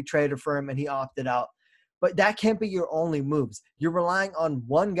 we traded for him and he opted out. But that can't be your only moves. You're relying on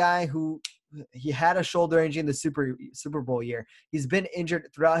one guy who he had a shoulder injury in the Super Bowl year. He's been injured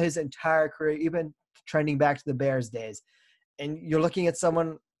throughout his entire career, even trending back to the Bears days. And you're looking at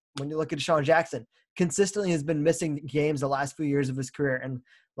someone, when you look at Deshaun Jackson, consistently has been missing games the last few years of his career. And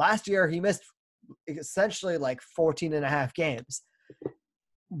last year, he missed essentially like 14 and a half games.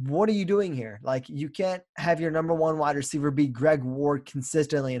 What are you doing here? Like, you can't have your number one wide receiver be Greg Ward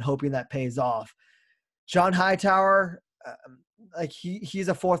consistently and hoping that pays off. John Hightower, he's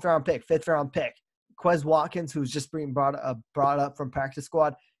a fourth-round pick, fifth-round pick. Quez Watkins, who's just being brought up from practice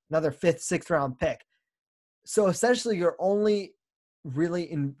squad, another fifth, sixth-round pick. So essentially, your only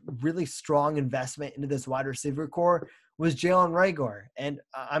really strong investment into this wide receiver core was Jalen Reagor. And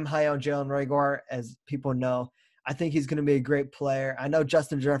I'm high on Jalen Reagor, as people know. I think he's going to be a great player. I know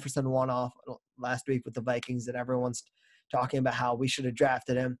Justin Jefferson won off last week with the Vikings, and everyone's talking about how we should have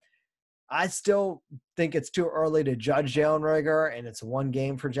drafted him. I still think it's too early to judge Jalen Reagor, and it's one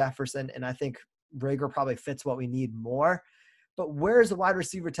game for Jefferson, and I think Reagor probably fits what we need more. But where's the wide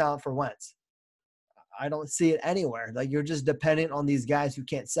receiver talent for Wentz? I don't see it anywhere. Like, you're just dependent on these guys who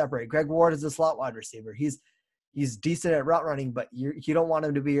can't separate. Greg Ward is a slot wide receiver. He's decent at route running, but you don't want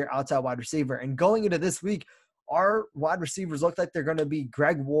him to be your outside wide receiver. And going into this week, our wide receivers look like they're going to be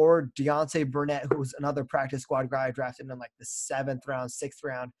Greg Ward, Deontay Burnett, who's another practice squad guy drafted in like the 7th round, 6th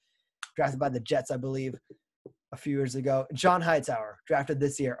round. Drafted by the Jets, I believe, a few years ago. John Hightower, drafted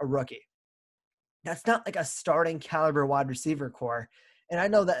this year, a rookie. That's not like a starting caliber wide receiver core. And I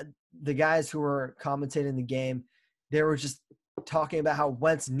know that the guys who were commentating the game, they were just talking about how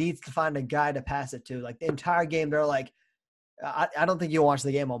Wentz needs to find a guy to pass it to. Like, the entire game, they're like, I don't think you'll watch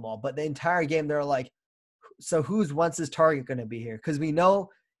the game all, but the entire game, they're like, so who's Wentz's target going to be here? Because we know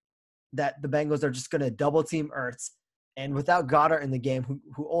that the Bengals are just going to double team Ertz. And without Goddard in the game,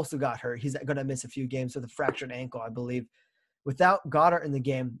 who also got hurt, he's going to miss a few games with a fractured ankle, I believe. Without Goddard in the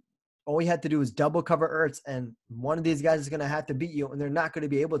game, all you had to do is double cover Ertz, and one of these guys is going to have to beat you, and they're not going to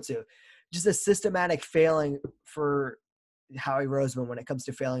be able to. Just a systematic failing for Howie Roseman when it comes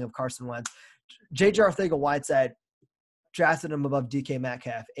to failing of Carson Wentz. J.J. Arcega-Whiteside drafted him above DK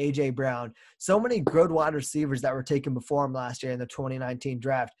Metcalf, A.J. Brown. So many good wide receivers that were taken before him last year in the 2019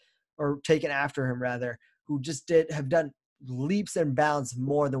 draft, or taken after him, rather, who just have done leaps and bounds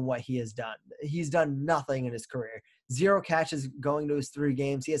more than what he has done. He's done nothing in his career. 0 catches going to his 3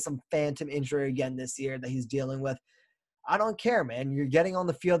 games. He has some phantom injury again this year that he's dealing with. I don't care, man. You're getting on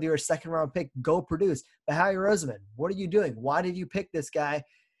the field. You're a second-round pick. Go produce. But Howie Roseman, what are you doing? Why did you pick this guy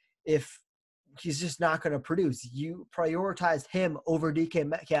if he's just not going to produce? You prioritized him over DK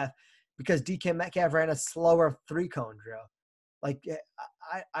Metcalf because DK Metcalf ran a slower 3-cone drill. Like,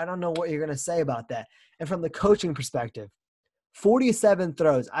 I don't know what you're going to say about that. And from the coaching perspective, 47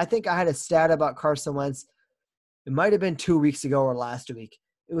 throws. I think I had a stat about Carson Wentz. It might have been 2 weeks ago or last week.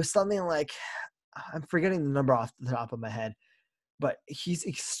 It was something like, I'm forgetting the number off the top of my head, but he's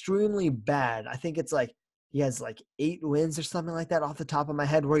extremely bad. I think it's like he has like 8 wins or something like that off the top of my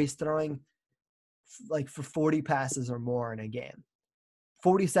head, where he's throwing like for 40 passes or more in a game.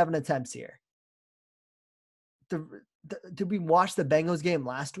 47 attempts here. Did we watch the Bengals game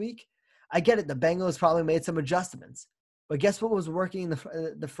last week? I get it. The Bengals probably made some adjustments. But guess what was working in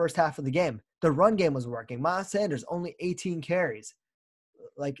the first half of the game? The run game was working. Miles Sanders, only 18 carries.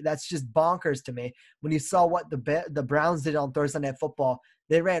 Like, that's just bonkers to me. When you saw what the Browns did on Thursday Night Football,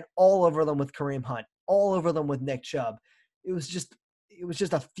 they ran all over them with Kareem Hunt, all over them with Nick Chubb. It was just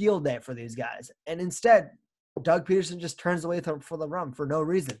a field day for these guys. And instead, Doug Peterson just turns away for the run for no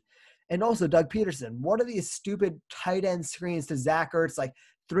reason. And also, Doug Peterson, what are these stupid tight end screens to Zach Ertz, like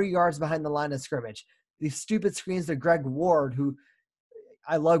 3 yards behind the line of scrimmage? These stupid screens to Greg Ward, who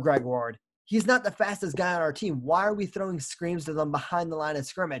I love Greg Ward. He's not the fastest guy on our team. Why are we throwing screens to them behind the line of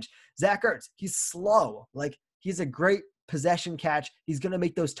scrimmage? Zach Ertz, he's slow. Like, he's a great possession catch. He's going to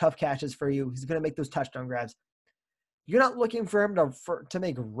make those tough catches for you. He's going to make those touchdown grabs. You're not looking for him to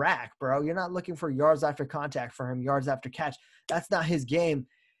make rack, bro. You're not looking for yards after contact for him, yards after catch. That's not his game.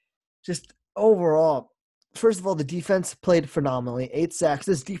 Just overall, first of all, the defense played phenomenally. 8 sacks.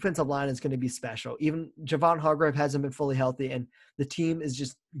 This defensive line is going to be special. Even Javon Hargrave hasn't been fully healthy, and the team is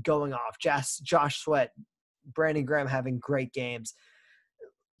just going off. Josh Sweat, Brandon Graham having great games.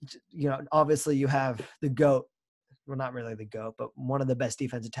 You know, obviously you have the GOAT. Well, not really the GOAT, but one of the best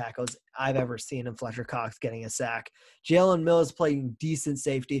defensive tackles I've ever seen in Fletcher Cox getting a sack. Jalen Mills playing decent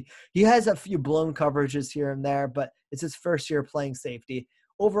safety. He has a few blown coverages here and there, but it's his first year playing safety.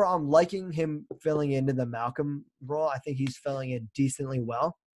 Overall, I'm liking him filling into the Malcolm role. I think he's filling in decently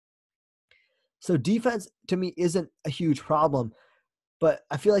well. So defense, to me, isn't a huge problem. But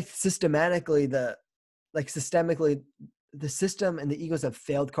I feel like systemically, the system and the Eagles have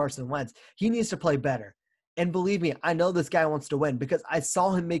failed Carson Wentz. He needs to play better. And believe me, I know this guy wants to win because I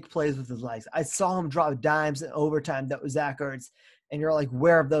saw him make plays with his legs. I saw him drop dimes in overtime that was Zach Ertz. And you're like,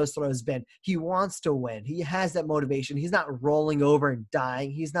 where have those throws been? He wants to win. He has that motivation. He's not rolling over and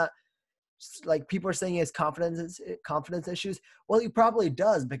dying. He's not like people are saying he has confidence issues. Well, he probably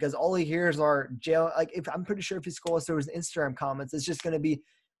does because all he hears are I'm pretty sure if he scrolls through his Instagram comments, it's just going to be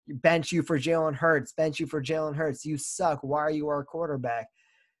bench you for Jalen Hurts, bench you for Jalen Hurts. You suck. Why are you our quarterback?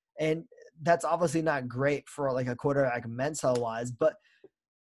 And that's obviously not great for like a quarterback mental wise, but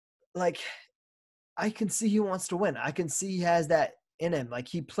like I can see he wants to win. I can see he has that in him. Like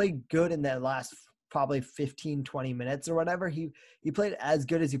he played good in that last probably 15, 20 minutes or whatever. He played as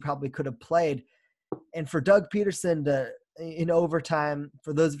good as he probably could have played. And for Doug Peterson in overtime,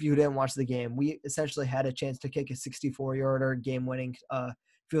 for those of you who didn't watch the game, we essentially had a chance to kick a 64-yarder game-winning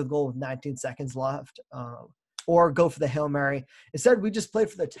field goal with 19 seconds left, or go for the Hail Mary. Instead, we just played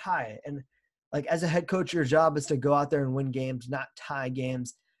for the tie. And like as a head coach, your job is to go out there and win games, not tie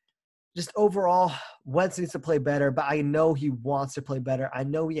games. Just overall, Wentz needs to play better, but I know he wants to play better. I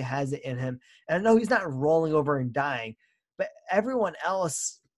know he has it in him. And I know he's not rolling over and dying. But everyone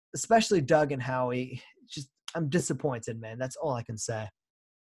else, especially Doug and Howie, I'm disappointed, man. That's all I can say.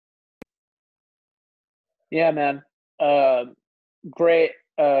 Yeah, man. Great.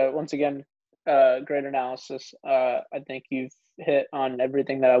 Once again, great analysis. I think you've hit on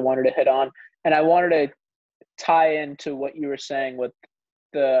everything that I wanted to hit on. And I wanted to tie into what you were saying with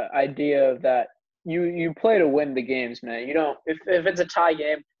the idea of that you play to win the games, man. You don't if it's a tie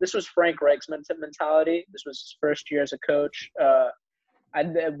game. This was Frank Reich's mentality. This was his first year as a coach.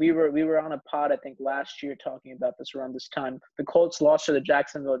 We were on a pod I think last year talking about this around this time. The Colts lost to the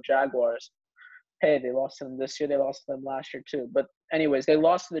Jacksonville Jaguars. Hey, they lost to them this year. They lost to them last year too. But anyways, they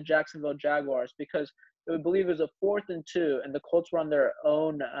lost to the Jacksonville Jaguars because I believe it was a 4th and 2, and the Colts were on their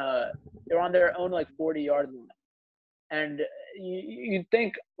own. They were on their own 40-yard line. And you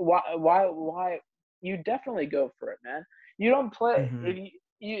think why you definitely go for it, man. You don't play.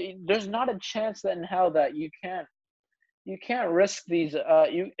 Mm-hmm. There's not a chance that in hell that you can't risk these.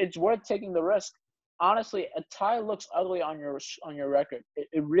 It's worth taking the risk. Honestly, a tie looks ugly on your record.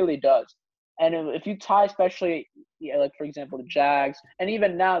 It really does. And if you tie, especially like for example the Jags, and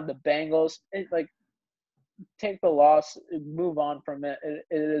even now the Bengals, take the loss, move on from it.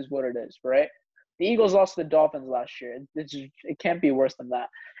 It is what it is, right? The Eagles lost to the Dolphins last year. It can't be worse than that.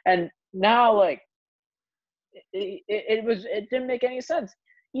 And now, it didn't make any sense.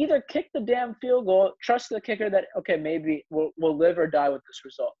 Either kick the damn field goal, trust the kicker that okay, maybe we'll live or die with this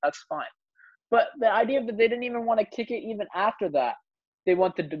result. That's fine. But the idea that they didn't even want to kick it even after that, they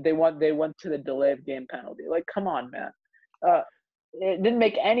went to the delay of game penalty. Like, come on, man. It didn't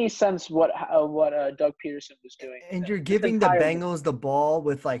make any sense what Doug Peterson was doing. And you're giving the Bengals the ball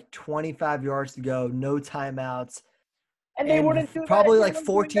with 25 yards to go, no timeouts. And they wouldn't do probably that.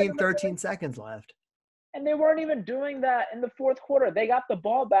 14, 13 seconds left. And they weren't even doing that in the fourth quarter. They got the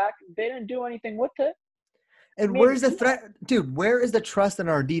ball back. They didn't do anything with it. And where's the threat? Dude, where is the trust in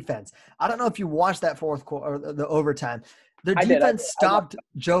our defense? I don't know if you watched that fourth quarter or the overtime. Their defense stopped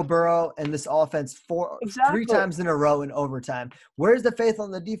Joe Burrow and this offense 3 times in a row in overtime. Where's the faith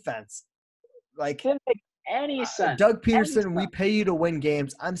on the defense? Didn't make any sense. Doug Peterson, we pay you to win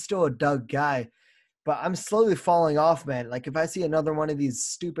games. I'm still a Doug guy, but I'm slowly falling off, man. If I see another one of these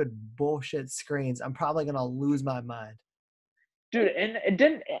stupid bullshit screens, I'm probably going to lose my mind. Dude, and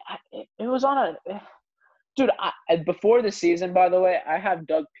it was on a – dude, before the season, by the way, I have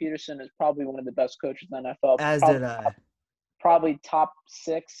Doug Peterson as probably one of the best coaches in the NFL. As did I. Probably top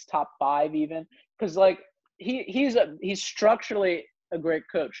 6, top 5 even, because he's structurally a great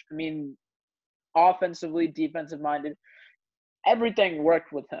coach. I mean, offensively, defensive minded, everything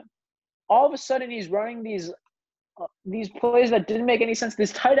worked with him. All of a sudden, he's running these plays that didn't make any sense.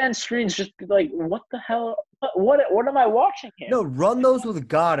 These tight end screens, just what the hell? What am I watching here? No, run those with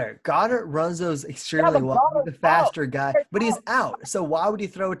Goddard. Goddard runs those extremely well. He's the faster guy, but he's out. So why would he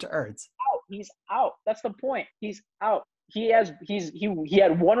throw it to Ertz? He's out. That's the point. He's out. He had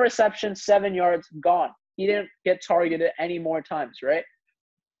one reception, 7 yards, gone. He didn't get targeted any more times, right?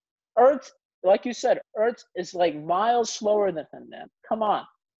 Ertz, like you said, Ertz is like miles slower than him, man. Come on.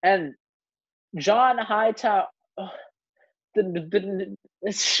 And John Hightower,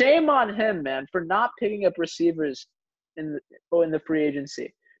 shame on him, man, for not picking up receivers in the free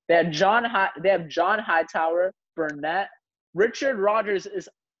agency. They have John Hightower, Burnett, Richard Rodgers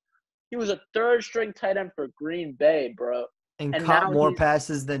he was a third string tight end for Green Bay, bro. And caught more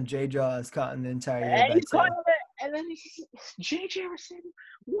passes than J.J. has caught in the entire year. And he's caught it, and then J.J.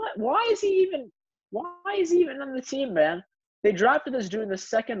 what? Why is he even on the team, man? They drafted this dude in the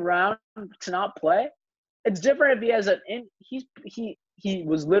second round to not play. It's different if he has he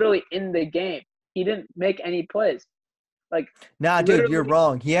was literally in the game. He didn't make any plays. Nah, dude, you're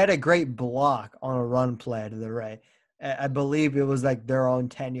wrong. He had a great block on a run play to the right. I believe it was like their own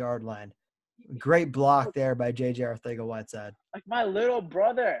 10-yard line. Great block there by J.J. Arcega-Whiteside. Like my little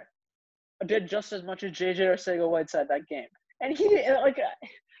brother did just as much as J.J. Arcega-Whiteside that game. And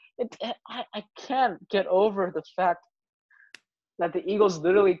I can't get over the fact that the Eagles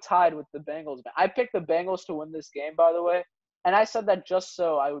literally tied with the Bengals. I picked the Bengals to win this game, by the way. And I said that just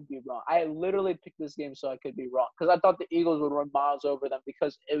so I would be wrong. I literally picked this game so I could be wrong because I thought the Eagles would run miles over them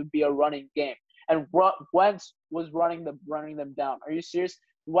because it would be a running game. And Wentz was running them down. Are you serious?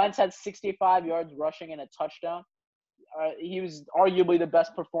 Wentz had 65 yards rushing and a touchdown. He was arguably the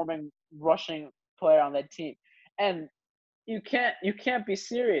best performing rushing player on that team. And you can't be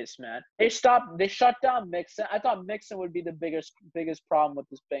serious, man. They shut down Mixon. I thought Mixon would be the biggest problem with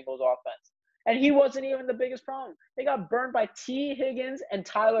this Bengals offense. And he wasn't even the biggest problem. They got burned by T. Higgins and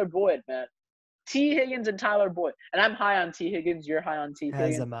Tyler Boyd, man. T. Higgins and Tyler Boyd. And I'm high on T. Higgins. You're high on T.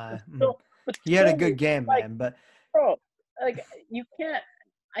 Higgins. As am I. He had a good game, man. But bro, you can't.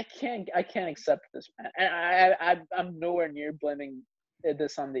 I can't accept this, man. And I'm nowhere near blaming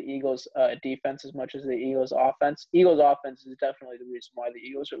this on the Eagles' defense as much as the Eagles' offense. Eagles' offense is definitely the reason why the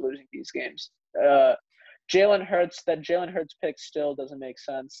Eagles are losing these games. Jalen Hurts pick still doesn't make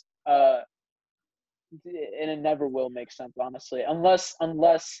sense. And it never will make sense, honestly, unless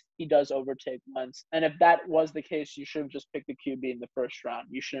he does overtake Wentz. And if that was the case, you should have just picked the QB in the first round.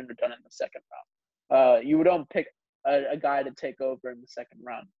 You shouldn't have done it in the second round. You don't pick a guy to take over in the second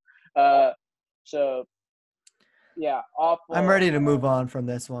round. So, yeah, awful. I'm ready to move on from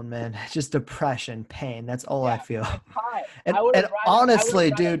this one, man. Just depression, pain. That's all I feel. And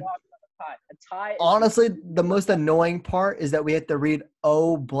honestly, dude. Honestly, the most annoying part is that we have to read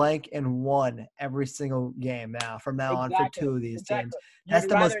O blank and 1 every single game now from now on for 2 of these teams. That's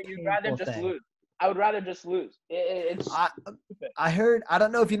the most painful thing. Lose. I would rather just lose. I heard. I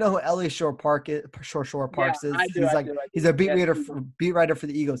don't know if you know who Ellie Shore Parks is. He's a beat writer for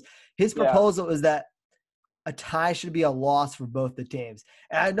the Eagles. His proposal is that a tie should be a loss for both the teams.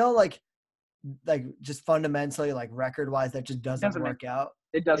 And I know, like just fundamentally, like record-wise, that just doesn't work out.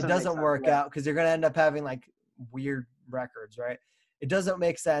 It doesn't work out because you're going to end up having like weird records, right? It doesn't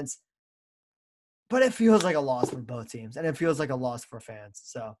make sense, but it feels like a loss for both teams, and it feels like a loss for fans.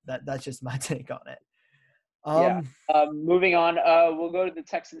 So that's just my take on it. Moving on, we'll go to the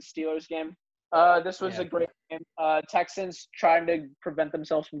Texans-Steelers game. This was a great game. Texans trying to prevent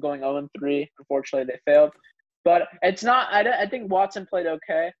themselves from going 0-3. Unfortunately, they failed. But it's not – I think Watson played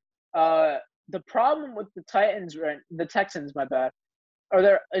okay. The problem with the Texans, my bad,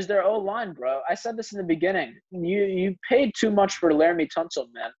 is their O-line, bro. I said this in the beginning. You paid too much for Laramie Tunsil,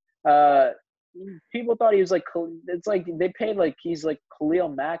 man. People thought he was like – it's like they paid like he's like Khalil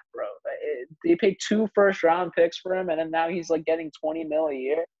Mack, bro. They paid 2 first-round picks for him, and then now he's like getting $20 million a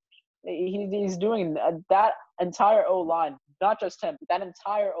year. He's doing that entire O-line, not just him, but that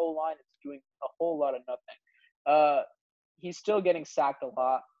entire O-line is doing a whole lot of nothing. He's still getting sacked a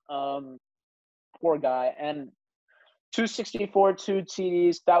lot. Poor guy. And 264, 2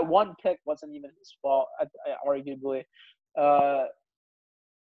 TDs. That one pick wasn't even his fault, arguably.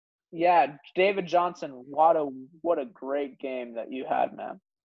 David Johnson, what a great game that you had, man.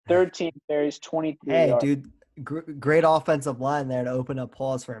 13 carries, 23 yards. Hey, dude, great offensive line there to open up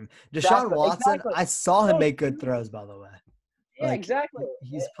holes for him. Deshaun Watson, I saw him make good throws, by the way. Yeah, exactly.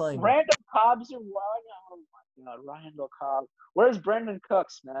 He's playing. Randall Cobb's oh my God, Randall Cobb. Where's Brandon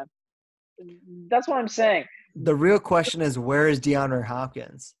Cooks, man? That's what I'm saying. The real question is, where is DeAndre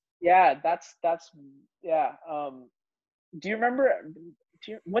Hopkins? Yeah, that's yeah. Do you remember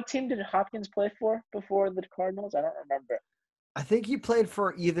what team did Hopkins play for before the Cardinals? I don't remember. I think he played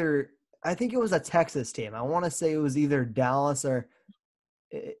for I think it was a Texas team. I want to say it was either Dallas or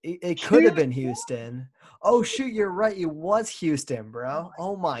It could have been Houston. Oh, shoot, you're right. It was Houston, bro.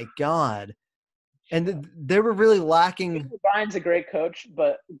 Oh, my God. And they were really lacking. Brian's a great coach,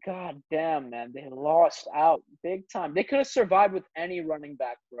 but god damn, man, they lost out big time. They could have survived with any running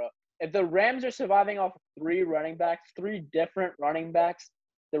back, bro. If the Rams are surviving off three different running backs,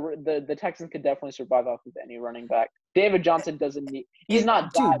 the Texans could definitely survive off of any running back. David Johnson doesn't need. He's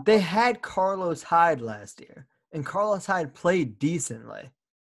not. Dude, they had Carlos Hyde last year, and Carlos Hyde played decently.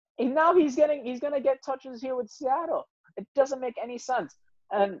 And now he's gonna get touches here with Seattle. It doesn't make any sense.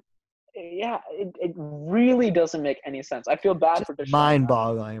 And yeah, it really doesn't make any sense. I feel bad for Deshaun.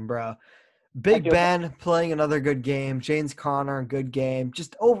 Mind-boggling, bro. Big Ben playing another good game. James Conner, good game.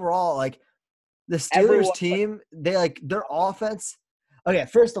 Just overall, like the Steelers team, they like their offense. Okay,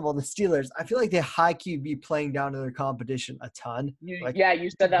 first of all, the Steelers, I feel like they high QB playing down to their competition a ton. You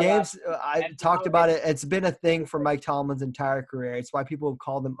said that. Games, I talked about it. It's been a thing for Mike Tomlin's entire career. It's why people have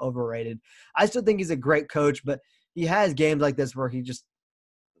called him overrated. I still think he's a great coach, but he has games like this where he just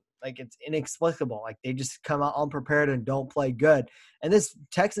like it's inexplicable. Like they just come out unprepared and don't play good. And this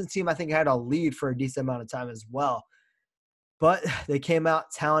Texans team, I think, had a lead for a decent amount of time as well. But they came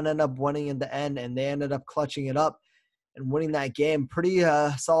out, talent ended up winning in the end, and they ended up clutching it up and winning that game pretty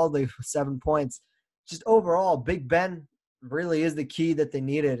solidly with 7 points. Just overall, Big Ben really is the key that they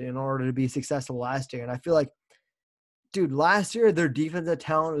needed in order to be successful last year. And I feel like, dude, last year their defensive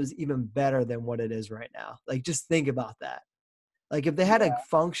talent was even better than what it is right now. Like, just think about that. Like, if they had a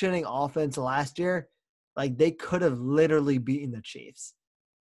functioning offense last year, like, they could have literally beaten the Chiefs.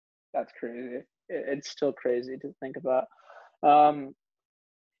 That's crazy. It's still crazy to think about.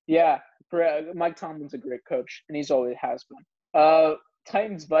 Mike Tomlin's a great coach, and he's always has been.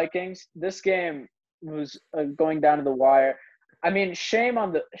 Titans Vikings. This game was going down to the wire. I mean, shame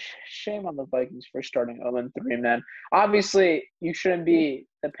on the Vikings for starting 0-3, man. Obviously, the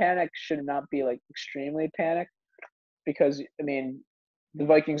panic should not be like extremely panicked because I mean, the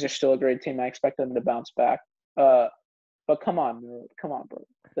Vikings are still a great team. I expect them to bounce back. But come on, bro.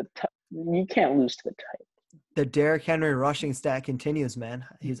 You can't lose to the Titans. The Derrick Henry rushing stat continues, man.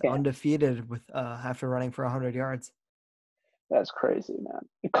 He's undefeated with after running for 100 yards. That's crazy, man.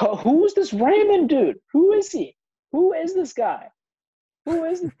 Who's this Raymond dude? Who is he? Who is this guy? We've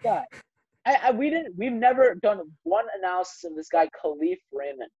never done one analysis of this guy, Khalif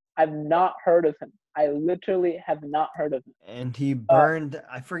Raymond. I've not heard of him. I literally have not heard of him. And he burned.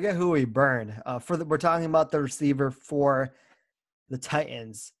 I forget who he burned. We're talking about the receiver for the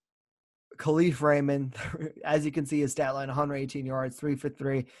Titans. Khalif Raymond, as you can see, his stat line, 118 yards, 3 for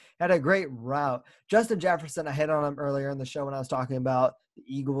 3. Had a great route. Justin Jefferson, I hit on him earlier in the show when I was talking about the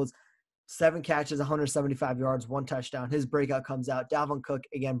Eagles. 7 catches, 175 yards, 1 touchdown. His breakout comes out. Dalvin Cook,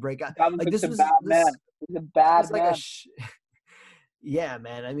 again, breakout. Like this was a bad man. He's a bad man. Yeah,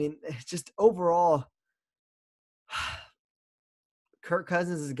 man. I mean, just overall, Kirk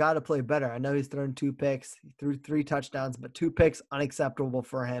Cousins has got to play better. I know he's thrown 2 picks. He threw 3 touchdowns, but 2 picks, unacceptable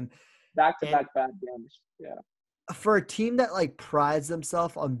for him. Back-to-back bad games. Yeah. For a team that like prides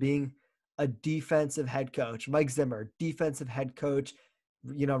themselves on being a defensive head coach, Mike Zimmer, defensive head coach,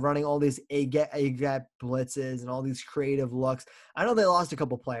 running all these A-gap blitzes and all these creative looks. I know they lost a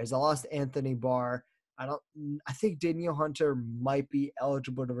couple players. They lost Anthony Barr. I think Daniel Hunter might be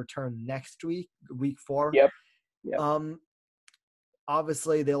eligible to return next week 4. Yep.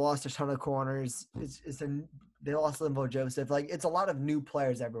 Obviously, they lost a ton of corners. They lost Linval Joseph. Like, it's a lot of new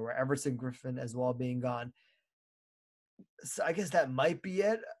players everywhere. Everson Griffin as well being gone. So I guess that might be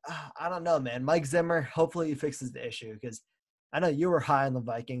it. I don't know, man. Mike Zimmer, hopefully he fixes the issue because I know you were high on the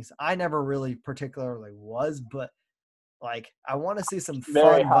Vikings. I never really particularly was, but, like, I want to see some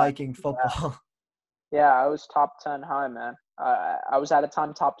fun Viking football. Yeah, I was top 10 high, man. I was at a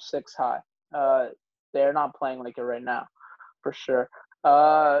time top 6 high. They're not playing like it right now, for sure.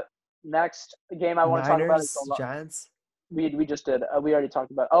 Next game I want to talk about is the Giants. We just did. We already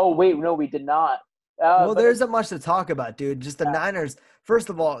talked about. Oh wait, no, we did not. Well, there isn't much to talk about, dude. Just the Niners. First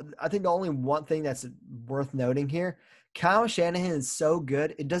of all, I think the only one thing that's worth noting here, Kyle Shanahan is so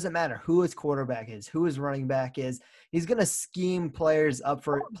good. It doesn't matter who his quarterback is, who his running back is. He's gonna scheme plays up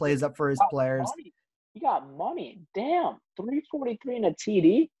for his players. Money. He got money. Damn, 343 in a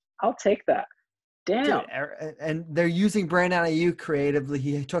TD. I'll take that. Damn. Dude, and they're using Brandon Ayuk creatively.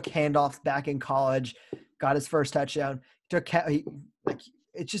 He took handoffs back in college, got his first touchdown.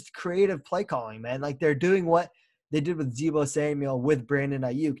 It's just creative play calling, man. Like, they're doing what they did with Deebo Samuel with Brandon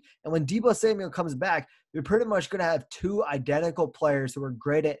Ayuk. And when Deebo Samuel comes back, you're pretty much going to have 2 identical players who are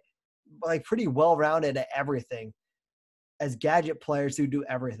great at, like, pretty well-rounded at everything as gadget players who do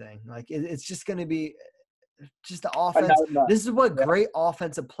everything. Like, it's just going to be just the offense. No. This is what Yeah. great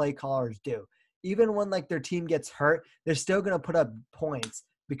offensive play callers do. Even when like their team gets hurt, they're still going to put up points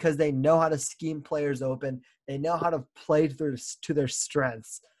because they know how to scheme players open. They know how to play to their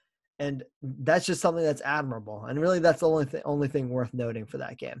strengths. And that's just something that's admirable. And really, that's the only thing worth noting for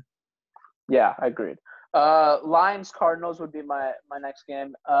that game. Yeah, I agreed. Lions Cardinals would be my next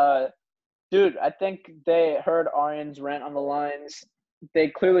game. Dude, I think they heard Arians rant on the Lions. They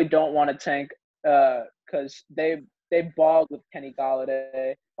clearly don't want to tank because they balled with Kenny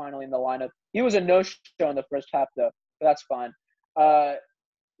Golladay finally in the lineup. He was a no-show in the first half though, but that's fine.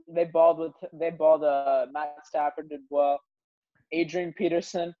 They balled. Matt Stafford did well. Adrian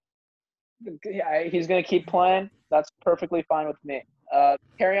Peterson, he's gonna keep playing. That's perfectly fine with me.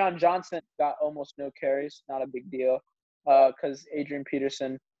 Kerryon Johnson got almost no carries, not a big deal, because Adrian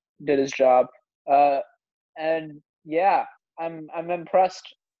Peterson did his job. And yeah, I'm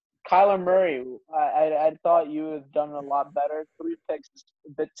impressed. Kyler Murray, I thought you would have done a lot better. 3 picks is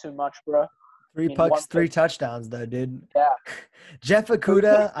a bit too much, bro. 3 pucks, 3 touchdowns, though, dude. Yeah. Jeff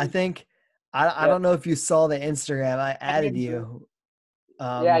Okudah, I think. I don't know if you saw the Instagram. I added you.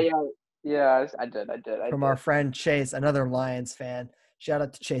 Yeah, I did. From our friend Chase, another Lions fan. Shout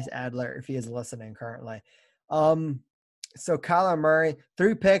out to Chase Adler if he is listening currently. So Kyler Murray,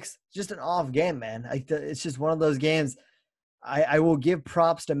 3 picks, just an off game, man. It's just one of those games. I will give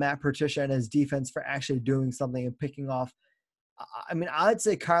props to Matt Patricia and his defense for actually doing something and picking off. I mean, I'd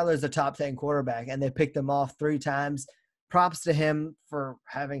say Kyler's a top 10 quarterback, and they picked him off 3 times. Props to him for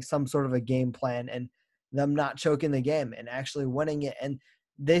having some sort of a game plan and them not choking the game and actually winning it. And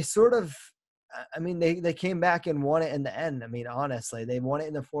they sort of – I mean, they came back and won it in the end. I mean, honestly, they won it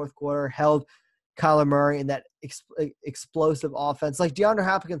in the fourth quarter, held Kyler Murray in that explosive offense. Like DeAndre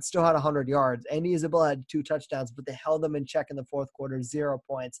Hopkins still had 100 yards. Andy Isabella had 2 touchdowns, but they held them in check in the fourth quarter, 0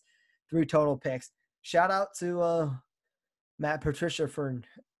 points, 3 total picks. Shout out to Matt Patricia for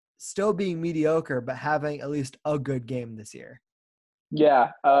still being mediocre, but having at least a good game this year.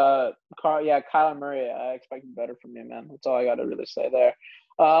 Yeah. Kyler Murray, I expected better from you, man. That's all I got to really say there.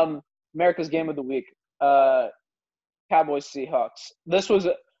 America's game of the week, Cowboys Seahawks.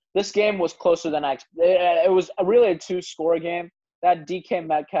 This game was closer than I expected. It was really a 2-score game. That DK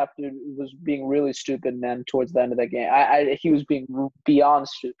Metcalf dude was being really stupid, man, towards the end of that game. He was being beyond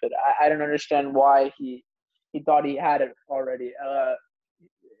stupid. I don't understand why he thought he had it already. It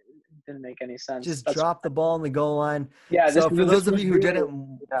didn't make any sense. Just drop the ball on the goal line. Yeah. So for those of you who didn't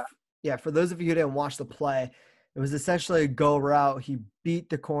watch the play, it was essentially a go route. He beat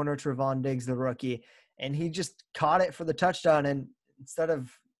the corner, Trevon Diggs, the rookie, and he just caught it for the touchdown. And instead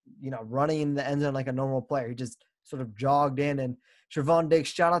of running in the end zone like a normal player, he just sort of jogged in. And Trevon Diggs,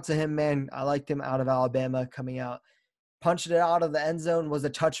 shout out to him, man. I liked him out of Alabama coming out. Punched it out of the end zone, was a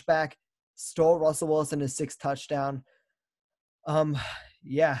touchback, stole Russell Wilson his 6th touchdown.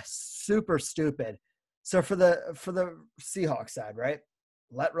 Yeah, super stupid. So for the Seahawks side, right?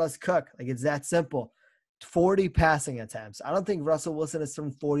 Let Russ cook. Like, it's that simple. 40 passing attempts. I don't think Russell Wilson has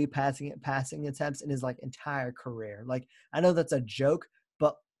thrown 40 passing attempts in his entire career. Like, I know that's a joke,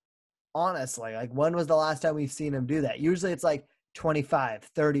 but honestly, when was the last time we've seen him do that? Usually it's 25,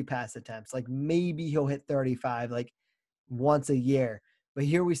 30 pass attempts. Maybe he'll hit 35 once a year. But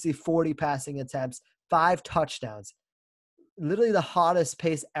here we see 40 passing attempts, 5 touchdowns. Literally the hottest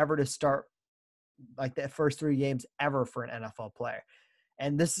pace ever to start the first 3 games ever for an NFL player.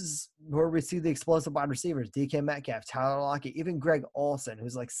 And this is where we see the explosive wide receivers, DK Metcalf, Tyler Lockett, even Greg Olsen,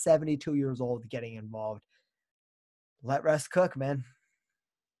 who's 72 years old, getting involved. Let Russ cook, man.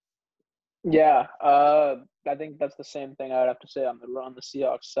 Yeah, I think that's the same thing I would have to say on the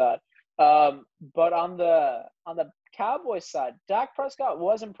Seahawks side. But on the Cowboys side, Dak Prescott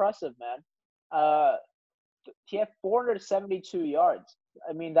was impressive, man. He had 472 yards.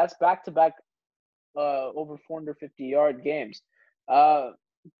 I mean, that's back-to-back over 450-yard games.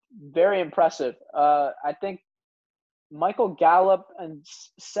 Very impressive. I think Michael Gallup and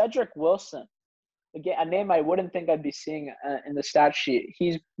Cedric Wilson, again, a name I wouldn't think I'd be seeing in the stat sheet.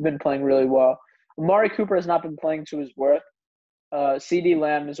 He's been playing really well. Amari Cooper has not been playing to his worth. CD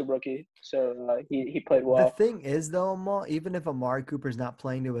Lamb is a rookie, so he played well. The thing is, though, even if Amari Cooper's not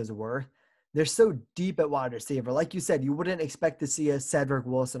playing to his worth, they're so deep at wide receiver. Like you said, you wouldn't expect to see a Cedric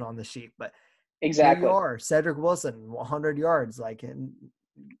Wilson on the sheet, but exactly. Here you are, Cedric Wilson, 100 yards. And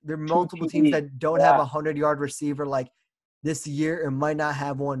there are multiple teams that don't have a 100-yard receiver this year and might not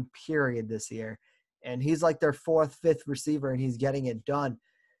have one, period, this year. And he's their 4th, 5th receiver, and he's getting it done.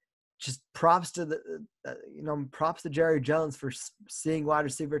 Just props to props to Jerry Jones for seeing wide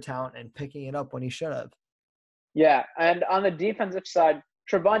receiver talent and picking it up when he should have. Yeah, and on the defensive side,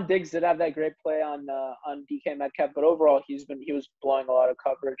 Trevon Diggs did have that great play on DK Metcalf, but overall he was blowing a lot of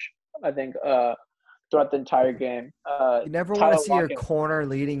coverage. I think throughout the entire game. You never want Tyler to see your Lockett, corner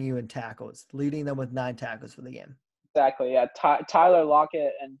leading you in tackles, leading them with 9 tackles for the game. exactly. Yeah, Tyler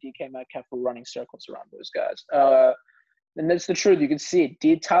Lockett and DK Metcalf were running circles around those guys. And that's the truth. You can see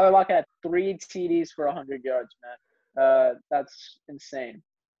it. Tyler Lockett had 3 TDs for 100 yards, man. That's insane.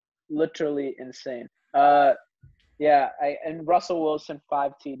 Literally insane. And Russell Wilson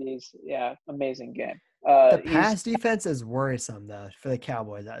 5 TDs. Yeah, amazing game. The pass defense is worrisome though for the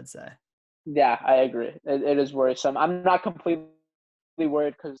Cowboys, I'd say. Yeah, I agree. It is worrisome. I'm not completely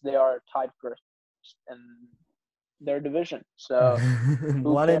worried because they are tied first in their division. So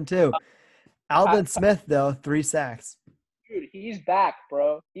 1 and 2. Alvin Smith though, 3 sacks. Dude, he's back,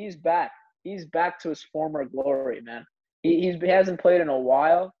 bro. He's back. He's back to his former glory, man. He hasn't played in a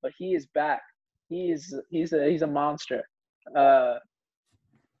while, but he is back. He's a monster.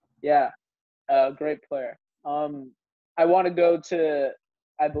 Great player. I want to go to,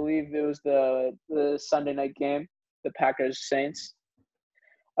 I believe it was the Sunday night game, the Packers Saints.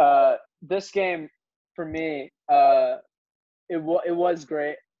 This game for me, it was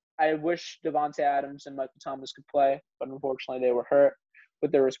great. I wish Devontae Adams and Michael Thomas could play, but unfortunately they were hurt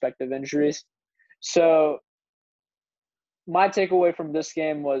with their respective injuries. So my takeaway from this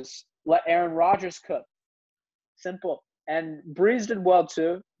game was let Aaron Rodgers cook. Simple. And Breeze did well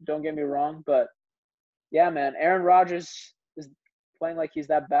too, don't get me wrong, but yeah, man, Aaron Rodgers is playing like he's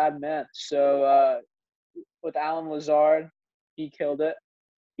that bad man. So with Alan Lazard, he killed it.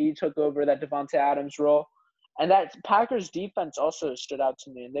 He took over that Devontae Adams role. And that Packers defense also stood out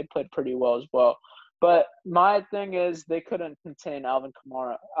to me, and they played pretty well as well. But my thing is they couldn't contain Alvin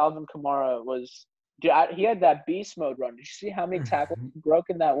Kamara. Alvin Kamara he had that beast mode run. Did you see how many tackles he broke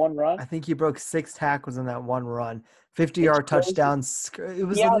in that one run? I think he broke 6 tackles in that one run. 50-yard touchdowns. It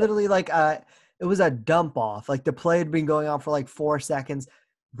was literally like it was a dump off. Like the play had been going on for like 4 seconds.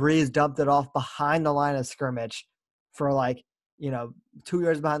 Breeze dumped it off behind the line of scrimmage for 2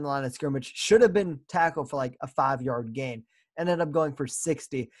 yards behind the line of scrimmage. Should have been tackled for like a 5-yard gain. Ended up going for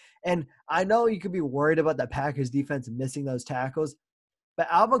 60. And I know you could be worried about the Packers defense missing those tackles, but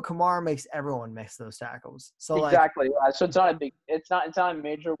Alvin Kamara makes everyone miss those tackles. So exactly. So it's not a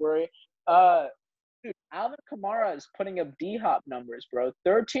major worry. Dude, Alvin Kamara is putting up D-Hop numbers, bro.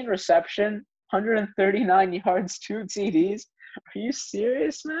 13 reception, 139 yards, 2 TDs. Are you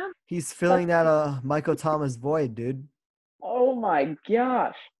serious, man? He's filling that Michael Thomas void, dude. Oh my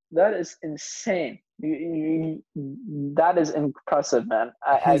gosh, that is insane. That is impressive, man.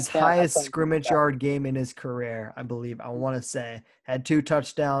 His highest scrimmage yard game in his career, I believe. I want to say had 2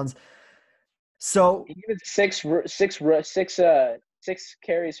 touchdowns. So even six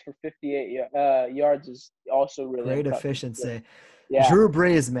carries for 58 yards is also really great impressive. Efficiency. Yeah. Drew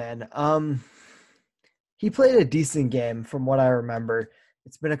Brees, man. He played a decent game from what I remember.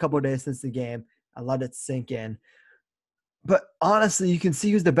 It's been a couple of days since the game. I let it sink in. But honestly, you can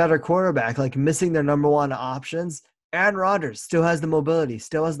see who's the better quarterback, like missing their number one options. Aaron Rodgers still has the mobility,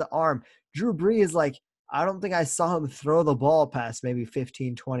 still has the arm. Drew Brees, I don't think I saw him throw the ball past maybe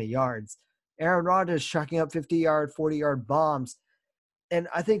 15, 20 yards. Aaron Rodgers chucking up 50-yard, 40-yard bombs. And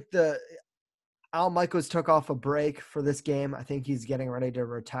I think Al Michaels took off a break for this game. I think he's getting ready to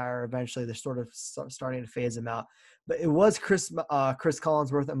retire eventually. They're sort of starting to phase him out. But it was Chris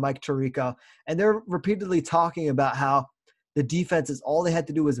Collinsworth and Mike Tirico. And they're repeatedly talking about how the defenses, all they had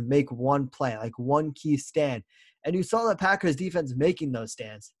to do was make one play, like one key stand. And you saw the Packers defense making those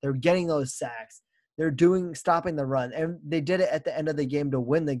stands. They're getting those sacks. They're stopping the run. And they did it at the end of the game to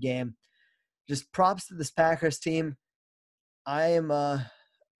win the game. Just props to this Packers team. I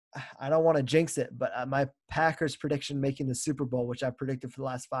don't want to jinx it, but my Packers prediction making the Super Bowl, which I've predicted for the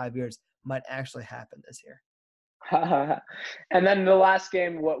last 5 years, might actually happen this year. And then the last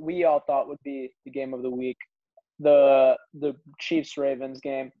game, what we all thought would be the game of the week, the Chiefs-Ravens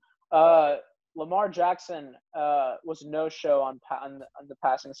game. Lamar Jackson was no-show on the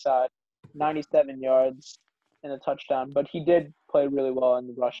passing side, 97 yards and a touchdown, but he did play really well in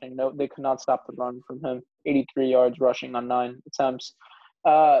the rushing. No, they could not stop the run from him. 83 yards rushing on 9 attempts.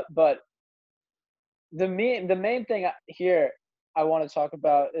 But the main thing here I want to talk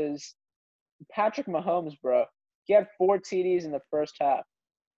about is Patrick Mahomes, bro. He had 4 TDs in the first half,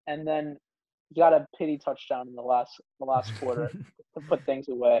 and then he got a pity touchdown in the last quarter to put things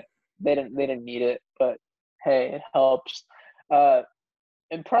away. They didn't need it, but hey, it helps.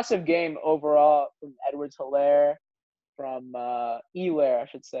 Impressive game overall from Edwards-Helaire, from Elaire, I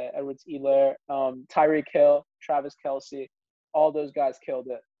should say. Edwards-Helaire, Tyreek Hill, Travis Kelce, all those guys killed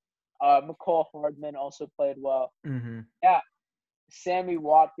it. McCall Hardman also played well. Mm-hmm. Yeah, Sammy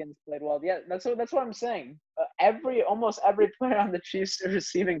Watkins played well. Yeah, that's what I'm saying. Almost every player on the Chiefs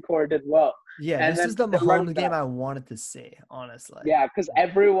receiving core did well. Yeah, And this then is the the running Mahomes game back. I wanted to see, honestly. Yeah, because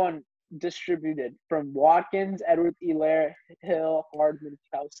everyone distributed from Watkins, Edwards-Helaire, Hill, Hardman,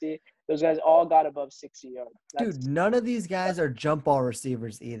 Kelsey. Those guys all got above 60 yards. Dude, none of these guys are jump ball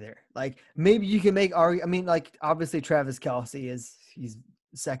receivers either. Like, maybe you can make I mean, like, obviously Travis Kelce he's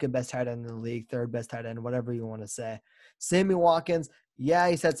second best tight end in the league, third best tight end, whatever you want to say. Sammy Watkins, yeah,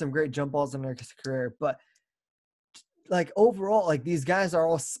 he's had some great jump balls in his career, but like overall, like these guys are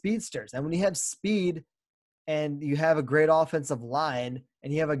all speedsters. And when you have speed and you have a great offensive line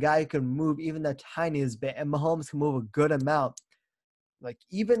and you have a guy who can move even the tiniest bit, and Mahomes can move a good amount, like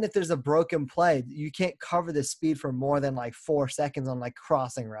even if there's a broken play, you can't cover the speed for more than like 4 seconds on like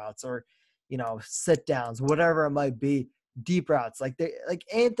crossing routes or, sit downs, whatever it might be, deep routes. Like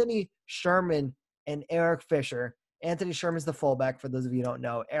Anthony Sherman and Eric Fisher. Anthony Sherman's the fullback for those of you who don't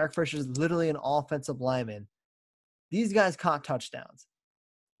know. Eric Fisher is literally an offensive lineman. These guys caught touchdowns.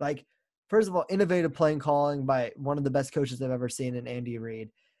 Like, first of all, innovative playing calling by one of the best coaches I've ever seen in Andy Reid.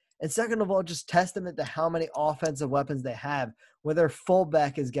 And second of all, just testament to how many offensive weapons they have where their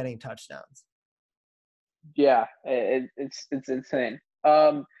fullback is getting touchdowns. Yeah, it's insane.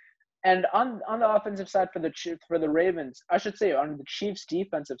 And on the offensive side for the Ravens, I should say on the Chiefs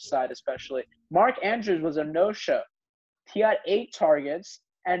defensive side especially, Mark Andrews was a no-show. He had 8 targets,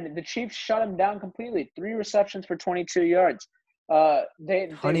 and the Chiefs shut him down completely. 3 receptions for 22 yards.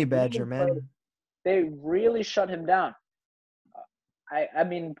 Honey Badger, man. They really shut him down. I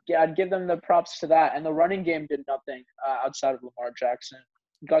mean, I'd give them the props to that. And the running game did nothing outside of Lamar Jackson.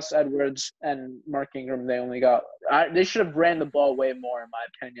 Gus Edwards and Mark Ingram, they should have ran the ball way more, in my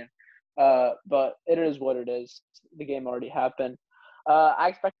opinion. But it is what it is. The game already happened. I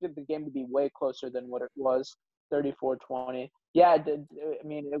expected the game to be way closer than what it was, 34-20. Yeah, it did. I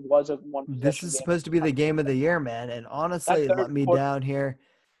mean, it was a one possession game. This is supposed to be the game of the year, man. And honestly, it let me down here.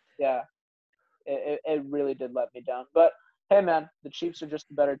 Yeah, it really did let me down. But hey, man, the Chiefs are just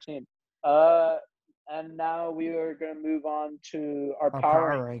a better team. And now we are going to move on to our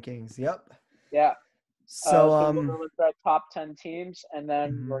power rankings. Yep. Yeah. So we're going to look at our top 10 teams, and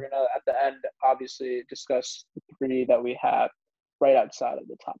then we're going to, at the end, obviously discuss the 3 that we have right outside of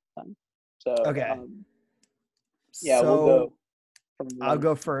the top 10. So, okay. We'll go from 1. I'll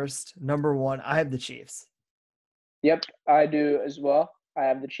go first. Number 1, I have the Chiefs. Yep, I do as well. I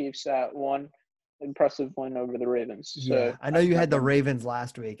have the Chiefs at 1. Impressive win over the Ravens. So yeah, I know you had the Ravens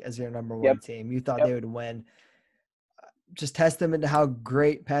last week as your number 1 team. You thought they would win. Just testament to how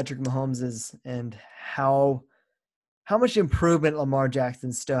great Patrick Mahomes is and how much improvement Lamar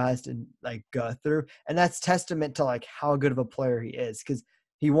Jackson still has to like go through. And that's testament to like how good of a player he is, because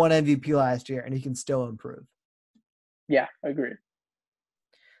he won MVP last year and he can still improve. Yeah, I agree.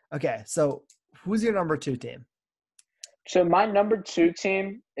 Okay, so who's your number 2 team? So my number 2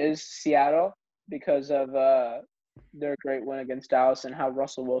 team is Seattle, because of their great win against Dallas and how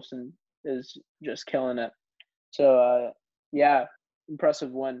Russell Wilson is just killing it. So,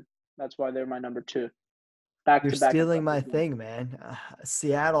 impressive win. That's why they're my number 2. You're stealing my thing, man.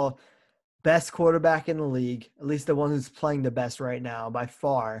 Seattle, best quarterback in the league, at least the one who's playing the best right now by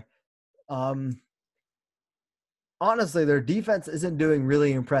far. Honestly, their defense isn't doing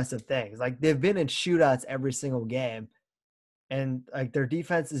really impressive things. Like, they've been in shootouts every single game. And like their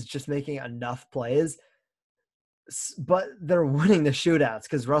defense is just making enough plays, but they're winning the shootouts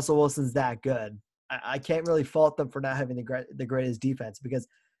because Russell Wilson's that good. I can't really fault them for not having the greatest defense because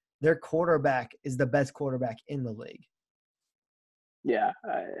their quarterback is the best quarterback in the league. Yeah,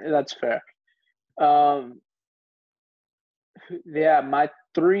 that's fair. My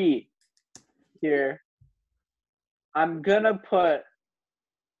 3 here. I'm gonna put.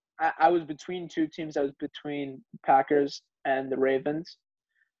 I was between 2 teams. I was between Packers and the Ravens.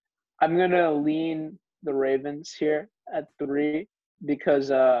 I'm going to lean the Ravens here at 3 because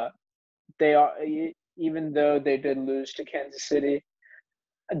they are, even though they did lose to Kansas City,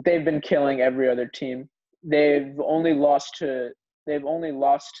 they've been killing every other team. They've only lost to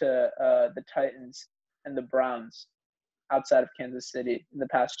the Titans and the Browns outside of Kansas City in the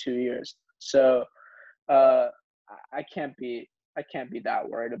past 2 years. So I can't be that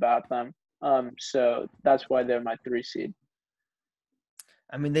worried about them. So that's why they're my 3 seed.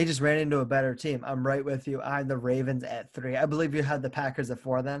 I mean, they just ran into a better team. I'm right with you. I had the Ravens at 3. I believe you had the Packers at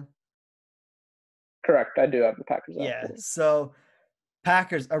 4 then? Correct. I do have the Packers at 4. So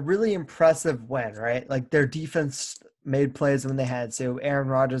Packers, a really impressive win, right? Like their defense made plays when they had to. Aaron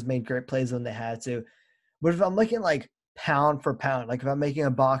Rodgers made great plays when they had to. But if I'm looking like pound for pound, like if I'm making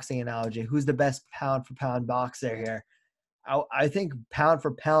a boxing analogy, who's the best pound for pound boxer here? I think pound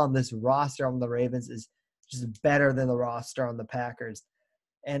for pound, this roster on the Ravens is just better than the roster on the Packers.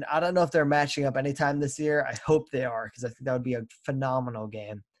 And I don't know if they're matching up anytime this year. I hope they are, because I think that would be a phenomenal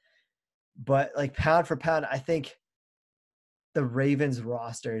game. But like pound for pound, I think the Ravens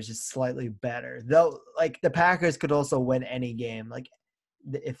roster is just slightly better. Though, like the Packers could also win any game, like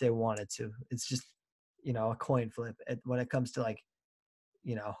if they wanted to. It's just, a coin flip when it comes to like,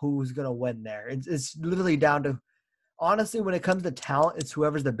 who's going to win there. It's literally down to, honestly, when it comes to talent, it's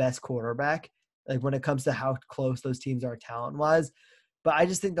whoever's the best quarterback. Like when it comes to how close those teams are talent-wise. But I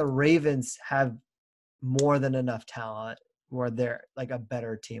just think the Ravens have more than enough talent where they're like a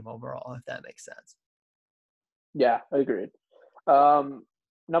better team overall, if that makes sense. Yeah, agreed.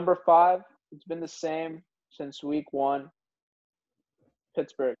 Number 5, it's been the same since week 1.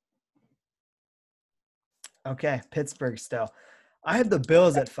 Pittsburgh. Okay, Pittsburgh still. I have the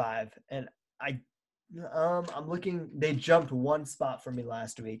Bills at 5, and I'm looking. They jumped one spot for me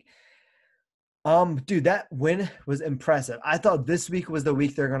last week. Dude, that win was impressive. I thought this week was the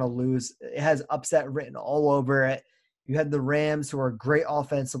week they're gonna lose. It has upset written all over it. You had the Rams, who are great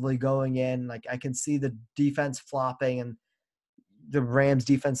offensively going in. Like I can see the defense flopping, and the Rams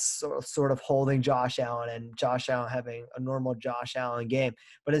defense sort of holding Josh Allen, and Josh Allen having a normal Josh Allen game.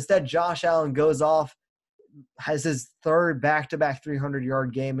 But instead, Josh Allen goes off, has his third back-to-back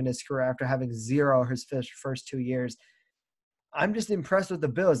 300-yard game in his career after having 0 his first 2 years. I'm just impressed with the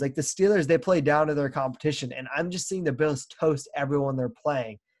Bills. Like the Steelers, they play down to their competition, and I'm just seeing the Bills toast everyone they're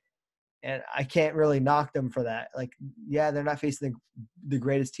playing. And I can't really knock them for that. Like, yeah, they're not facing the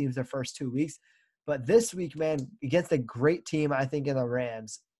greatest teams their first 2 weeks. But this week, man, against a great team, I think in the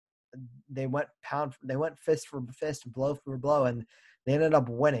Rams, they went fist for fist, blow for blow, and they ended up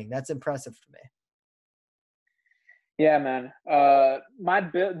winning. That's impressive to me. Yeah, man.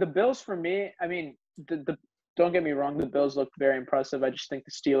 The Bills for me, I mean, the don't get me wrong, the Bills look very impressive. I just think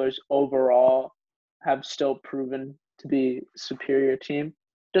the Steelers overall have still proven to be a superior team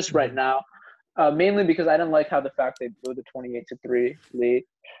just right now. Mainly because I didn't like how the fact they blew the 28-3 lead.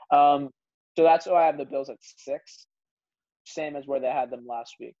 So that's why I have the Bills at 6, same as where they had them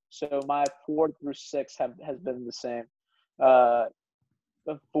last week. So my 4 through 6 has been the same.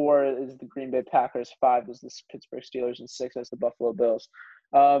 4 is the Green Bay Packers, 5 is the Pittsburgh Steelers, and 6 is the Buffalo Bills.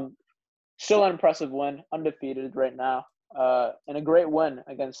 Still an impressive win, undefeated right now, and a great win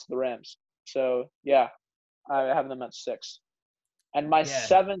against the Rams. So, yeah, I have them at 6. And my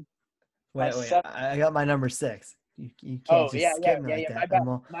 7th. Wait, I got my number 6. You can't skip me like that.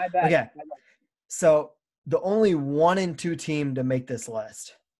 My bad. Okay, so the only 1 and 2 team to make this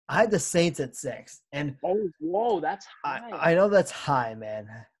list. I had the Saints at 6, and whoa, that's high. I know that's high, man,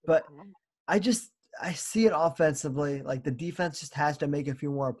 but I see it offensively. Like the defense just has to make a few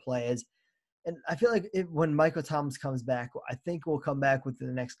more plays. And I feel like when Michael Thomas comes back, I think we'll come back within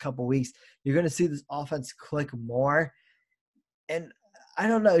the next couple of weeks. You're going to see this offense click more. And I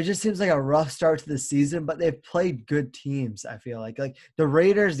don't know. It just seems like a rough start to the season, but they've played good teams, I feel like. Like the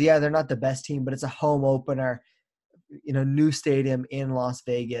Raiders, yeah, they're not the best team, but it's a home opener, new stadium in Las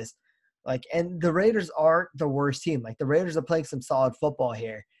Vegas. Like, and the Raiders aren't the worst team. Like the Raiders are playing some solid football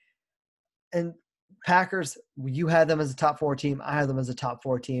here. And Packers, you had them as a top 4 team. I had them as a top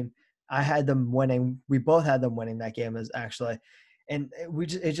 4 team. I had them winning. We both had them winning that game, actually. And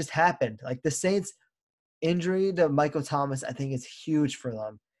it just happened. Like the Saints injury to Michael Thomas, I think is huge for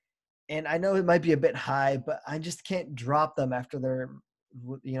them. And I know it might be a bit high, but I just can't drop them after their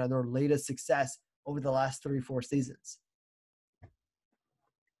latest success over the last 3-4 seasons.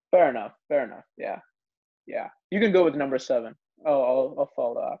 Fair enough. Yeah. You can go with number 7. I'll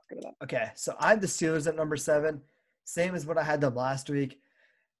follow after that. Okay, so I have the Steelers at number 7, same as what I had them last week.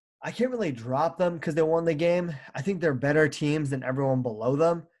 I can't really drop them because they won the game. I think they're better teams than everyone below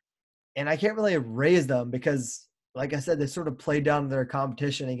them. And I can't really raise them because, like I said, they sort of played down their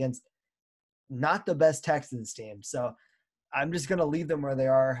competition against not the best Texans team. So I'm just going to leave them where they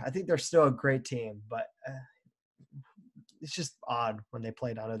are. I think they're still a great team, but it's just odd when they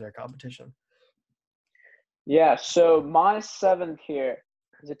play down to their competition. Yeah, so my 7th here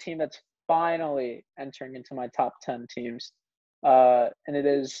is a team that's finally entering into my top 10 teams. And it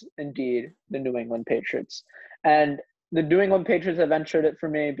is indeed the New England Patriots. And the New England Patriots have entered it for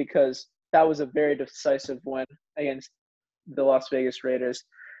me because that was a very decisive win against the Las Vegas Raiders.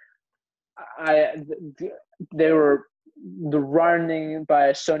 They were the running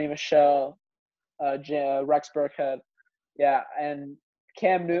by Sony Michel, Rex Burkhead. Yeah, and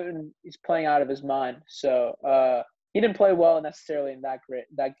Cam Newton is playing out of his mind. So he didn't play well necessarily in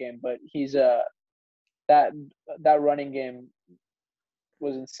that game, but he's that running game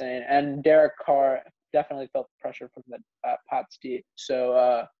was insane. And Derek Carr definitely felt the pressure from the Pats D.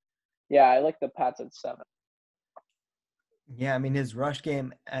 So yeah, I like the Pats at 7. Yeah, I mean, his rush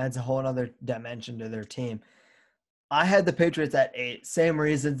game adds a whole other dimension to their team. I had the Patriots at 8. Same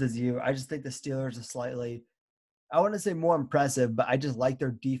reasons as you. I just think the Steelers are slightly, I wouldn't say more impressive, but I just like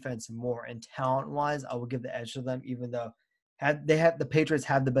their defense more. And talent-wise, I will give the edge to them, even though the Patriots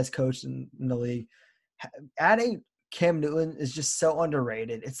have the best coach in the league. Adding Cam Newton is just so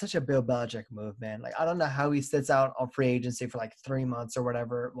underrated. It's such a Bill Belichick move, man. Like, I don't know how he sits out on free agency for like 3 months or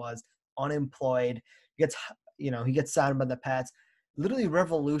whatever it was, unemployed. He gets signed by the Pats. Literally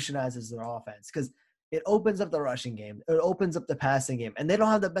revolutionizes their offense because it opens up the rushing game. It opens up the passing game, and they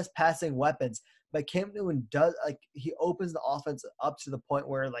don't have the best passing weapons. But Cam Newton does, like, he opens the offense up to the point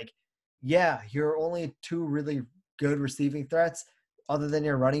where, like, yeah, you're only 2 really good receiving threats other than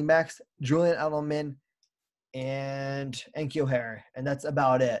your running backs, Julian Edelman and N'Keal Harry, and that's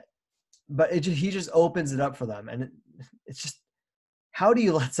about it. But he just opens it up for them, and it's just, how do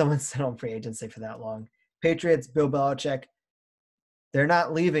you let someone sit on free agency for that long? Patriots, Bill Belichick, they're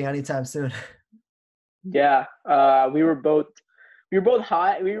not leaving anytime soon. Yeah, we were both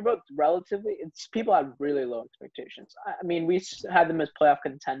high. We were both relatively. It's people had really low expectations. I mean, we had them as playoff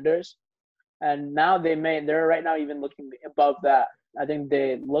contenders, and now they're right now even looking above that. I think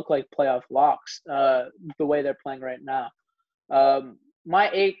they look like playoff locks. The way they're playing right now.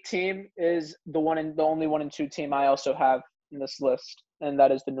 My 8 team is the only 1 and 2 team I also have in this list, and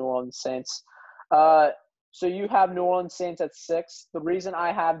that is the New Orleans Saints. So you have New Orleans Saints at 6. The reason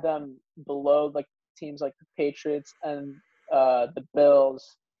I have them below like teams like the Patriots and the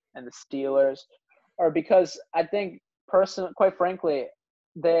Bills and the Steelers are because I think quite frankly,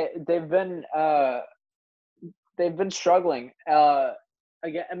 they've been struggling.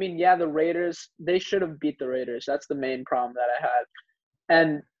 Again, I mean, yeah, the Raiders, they should have beat the Raiders. That's the main problem that I had.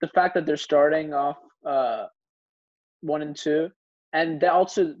 And the fact that they're starting off 1 and 2, and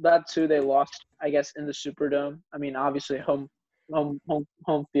they lost, I guess, in the Superdome. I mean, obviously home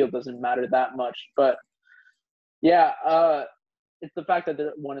field doesn't matter that much, but yeah, it's the fact that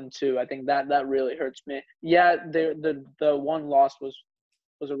they're 1 and 2. I think that really hurts me. Yeah, the one loss was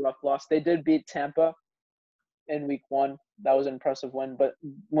a rough loss. They did beat Tampa in week 1. That was an impressive win. But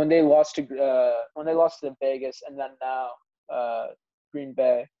when they lost to Vegas and then now Green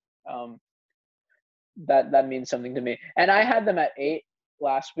Bay, that means something to me. And I had them at 8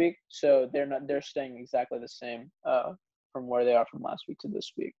 last week, so they're staying exactly the same from where they are from last week to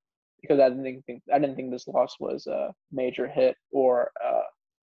this week, because I didn't think this loss was a major hit or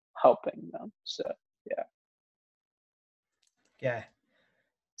helping them. So yeah. Okay.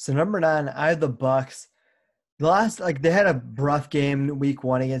 So number 9, I have the Bucks. They had a rough game week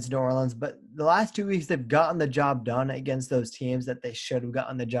 1 against New Orleans, but the last 2 weeks they've gotten the job done against those teams that they should have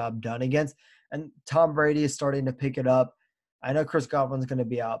gotten the job done against. And Tom Brady is starting to pick it up. I know Chris Godwin's going to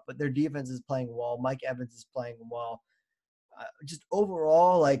be out, but their defense is playing well. Mike Evans is playing well. Just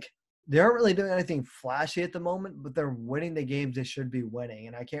overall, like, they aren't really doing anything flashy at the moment, but they're winning the games they should be winning,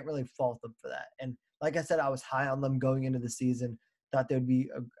 and I can't really fault them for that. And like I said, I was high on them going into the season, thought they would be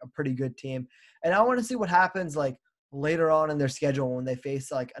a pretty good team. And I want to see what happens, like, later on in their schedule when they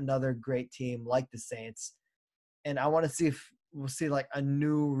face, like, another great team like the Saints. And I want to see if we'll see, like, a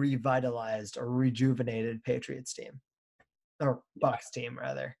new revitalized or rejuvenated Patriots team. Or Bucks team,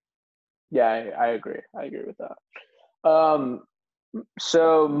 rather. Yeah, I agree. I agree with that.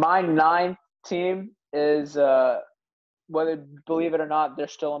 So my 9th team is, whether believe it or not, they're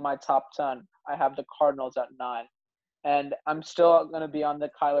still in my top 10. I have the Cardinals at 9. And I'm still going to be on the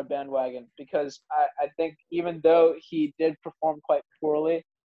Kyler bandwagon because I think even though he did perform quite poorly,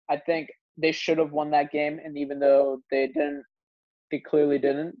 I think they should have won that game. And even though they didn't, they clearly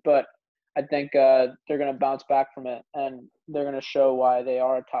didn't. But I think they're going to bounce back from it, and they're going to show why they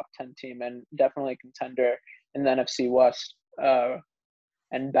are a top 10 team and definitely a contender in the NFC West,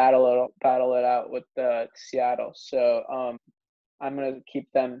 and battle it out with Seattle. So I'm going to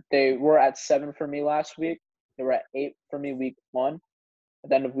keep them. They were at 7 for me last week. They were at 8 for me week 1, at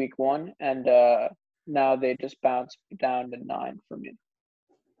the end of week 1, and now they just bounced down to 9 for me.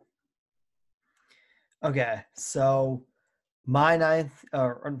 Okay, so my 9th,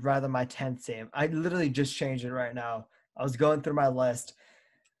 or rather my 10th team, I literally just changed it right now. I was going through my list,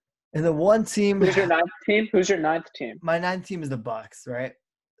 and the one team. Who's your 9th team? Who's your 9th team? My 9th team is the Bucks, right?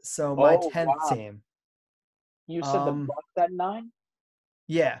 So my 10th team. You said the Bucks at 9?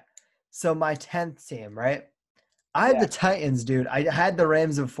 Yeah. So my 10th team, right? I had the Titans, dude. I had the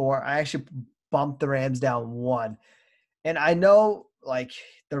Rams before. I actually bumped the Rams down 1. And I know, like,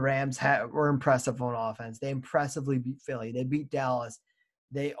 the Rams were impressive on offense. They impressively beat Philly. They beat Dallas.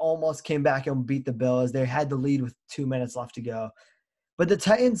 They almost came back and beat the Bills. They had the lead with 2 minutes left to go. But the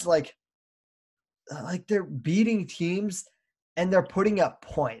Titans, like they're beating teams and they're putting up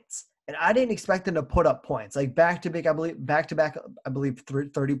points. And I didn't expect them to put up points. Like back-to-back, I believe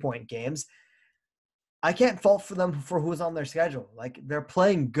 30-point games. I can't fault for them for who's on their schedule. Like they're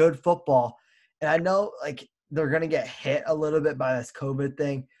playing good football. And I know like they're going to get hit a little bit by this COVID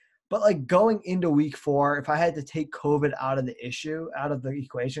thing. But like going into week 4, if I had to take COVID out of the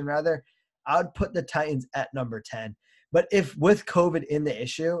equation rather, I would put the Titans at number 10. But if with COVID in the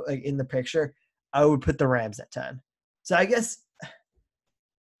issue, like in the picture, I would put the Rams at 10. So I guess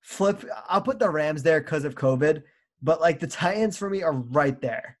I'll put the Rams there because of COVID. But like the Titans for me are right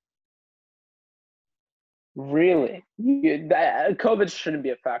there. Really? COVID shouldn't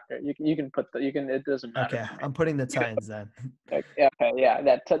be a factor. You can put it doesn't matter. Okay, I'm putting the Titans then. Okay,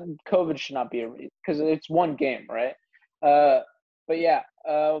 yeah. COVID should not be a reason because it's one game, right? But yeah.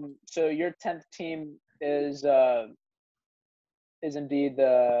 So your 10th team is indeed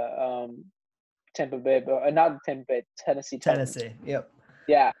the Tampa Bay, but not Tampa Bay, Tennessee. Tennessee. Yep.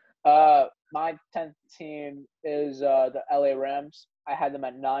 Yeah. My 10th team is the LA Rams. I had them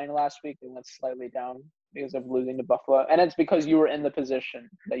at 9 last week. They went slightly down because of losing to Buffalo, and it's because you were in the position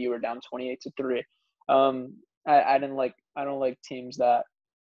that you were down 28-3. I don't like teams that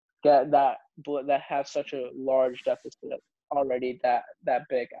have such a large deficit already that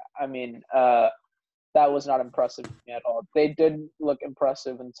big. I mean, that was not impressive to me at all. They did look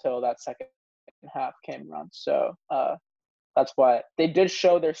impressive until that second half came around. So that's why they did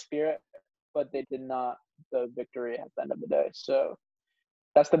show their spirit, but they did not the victory at the end of the day. So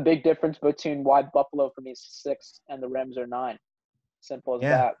that's the big difference between why Buffalo for me is 6 and the Rams are 9. Simple as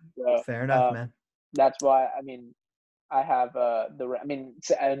that. So, fair enough, man. That's why I have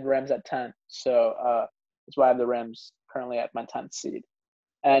and Rams at 10. So that's why I have the Rams currently at my 10th seed.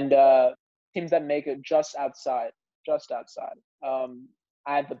 And teams that make it just outside. I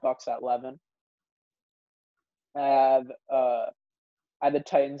have the Bucks at 11. I have the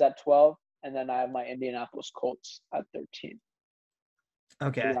Titans at 12, and then I have my Indianapolis Colts at 13.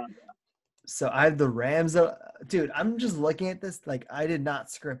 Okay. So I have the Rams. Dude, I'm just looking at this. Like, I did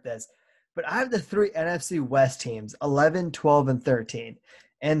not script this. But I have the 3 NFC West teams, 11, 12, and 13.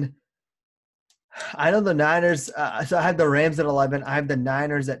 And I know the Niners. So I have the Rams at 11. I have the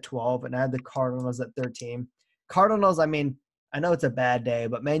Niners at 12. And I have the Cardinals at 13. Cardinals, I mean, I know it's a bad day.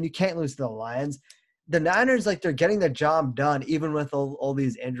 But, man, you can't lose to the Lions. The Niners, like, they're getting the job done even with all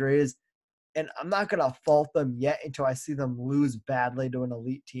these injuries. And I'm not going to fault them yet until I see them lose badly to an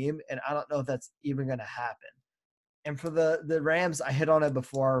elite team. And I don't know if that's even going to happen. And for the Rams, I hit on it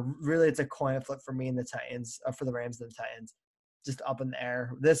before. Really, it's a coin flip for me and the Titans, for the Rams and the Titans, just up in the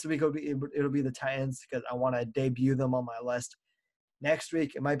air. This week it'll be the Titans because I want to debut them on my list. Next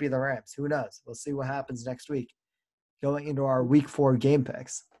week, it might be the Rams. Who knows? We'll see what happens next week going into our week 4 game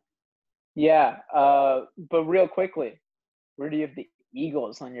picks. Yeah, but real quickly, where do you have the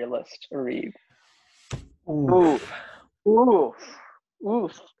Eagles on your list, Reeve? Oof. Oof.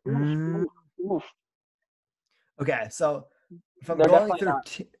 Okay, so if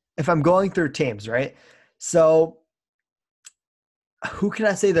I'm going through teams, right? So who can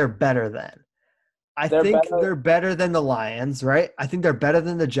I say they're better than? They're better than the Lions, right? I think they're better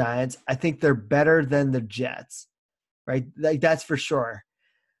than the Giants. I think they're better than the Jets, right? Like that's for sure.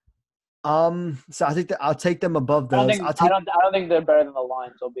 So I think that I'll take them above those. I don't think they're better than the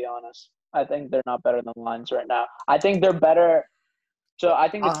Lions. I'll be honest. I think they're not better than the Lions right now. I think they're better. So I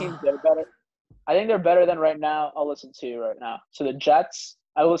think the teams they're better. I think they're better than right now. I'll listen to you right now. So the Jets,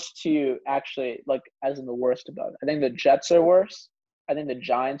 I listen to you actually like as in the worst about it. I think the Jets are worse. I think the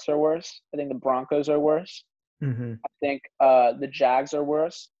Giants are worse. I think the Broncos are worse. Mm-hmm. I think the Jags are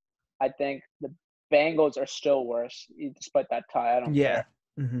worse. I think the Bengals are still worse, despite that tie. I don't care.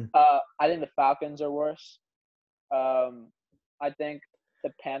 Mm-hmm. I think the Falcons are worse. I think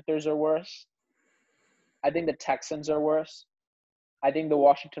the Panthers are worse. I think the Texans are worse. I think the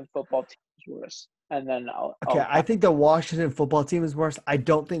Washington football team is worse. And then I think the Washington football team is worse. I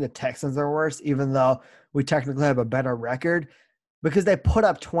don't think the Texans are worse, even though we technically have a better record, because they put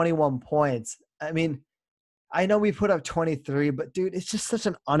up 21 points. I mean, I know we put up 23, but dude, it's just such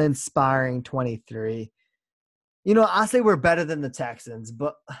an uninspiring 23. You know, I'll say we're better than the Texans,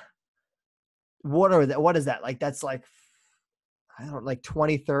 but what is that? Like, that's like, I don't know, like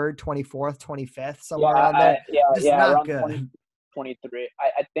 23rd, 24th, 25th, somewhere around there. Not good. 23.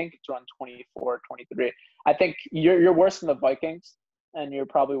 I think it's around 24, 23. I think you're worse than the Vikings, and you're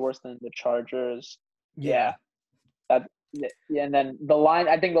probably worse than the Chargers. Yeah. And then the line.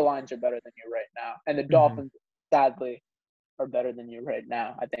 I think the Lions are better than you right now, and the Dolphins, sadly, are better than you right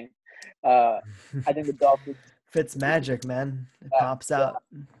now. I think the Dolphins. Fitz magic, man. It Yeah, pops out.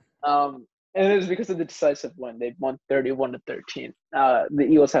 and it was because of the decisive win. They won 31-13. The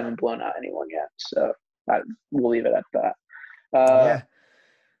Eagles haven't blown out anyone yet, so we'll leave it at that. Yeah.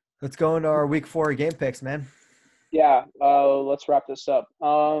 Let's go into our week 4 game picks, man. Yeah. Let's wrap this up.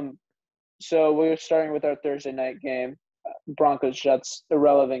 So we're starting with our Thursday night game. Broncos Jets,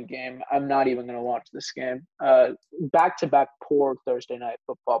 irrelevant game. I'm not even going to watch this game. Back-to-back poor Thursday night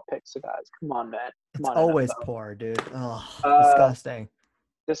football picks, guys. Come on, man. It's always poor, dude. Oh, disgusting.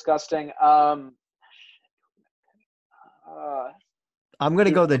 Disgusting. I'm going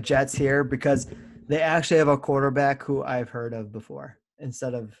to go the Jets here because they actually have a quarterback who I've heard of before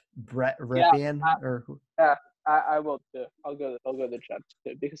instead of Brett Ripien. I will too. I'll go the Jets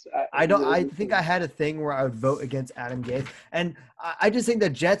too because I think I had a thing where I would vote against Adam Gase, and I just think the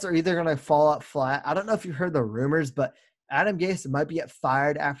Jets are either going to fall out flat. I don't know if you heard the rumors, but Adam Gase might be get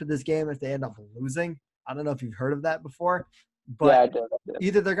fired after this game if they end up losing. I don't know if you've heard of that before, but yeah, I did.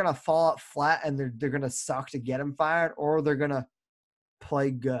 Either they're going to fall out flat and they're going to suck to get him fired, or they're going to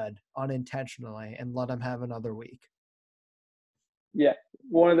play good unintentionally and let him have another week. Yeah,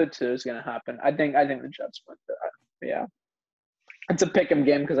 one of the two is going to happen. I think the Jets win. Yeah, it's a pick'em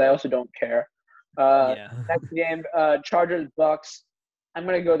game because I also don't care. Next game, Chargers Bucks. I'm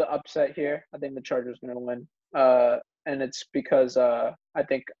going to go the upset here. I think the Chargers are going to win, and it's because I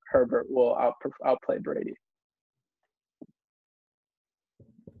think Herbert will outplay Brady.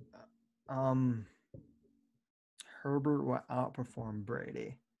 Herbert will outperform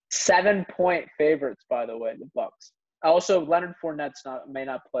Brady. 7-point favorites, by the way, the Bucks. Also, Leonard Fournette may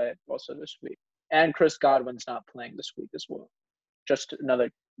not play also this week, and Chris Godwin's not playing this week as well. Just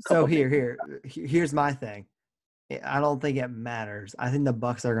another. So here's my thing. I don't think it matters. I think the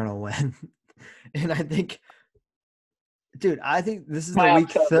Bucks are gonna win, and I think this is the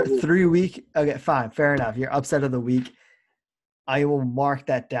week 3 week. Okay, fine, fair enough. You're upset of the week. I will mark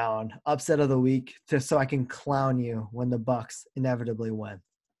that down. Upset of the week, just so I can clown you when the Bucks inevitably win.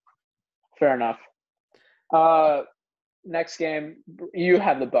 Fair enough. Next game, you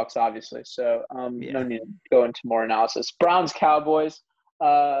have the Bucks, obviously, so no need to go into more analysis. Browns Cowboys.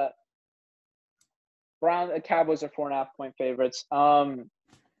 Cowboys are 4.5-point favorites. I'm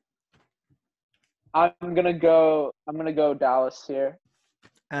gonna go Dallas here.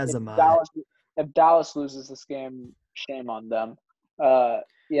 As am I. If Dallas loses this game, shame on them. I'm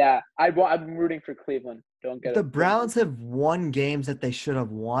rooting for Cleveland. Don't get the Browns have won games that they should have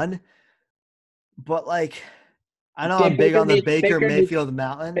won, but like. I know I'm big on the Baker Mayfield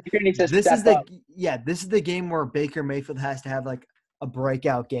mountain. This is the game where Baker Mayfield has to have like a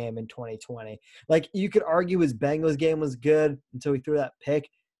breakout game in 2020. Like you could argue his Bengals game was good until he threw that pick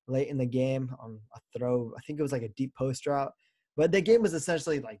late in the game on a throw. I think it was like a deep post route, but the game was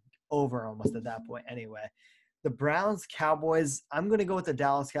essentially like over almost at that point anyway. The Browns Cowboys, I'm going to go with the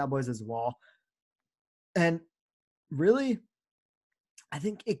Dallas Cowboys as well. And really, I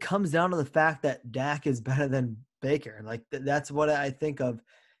think it comes down to the fact that Dak is better than Baker. Like that's what I think of.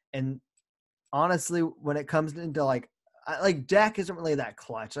 And honestly, when it comes into like Dak isn't really that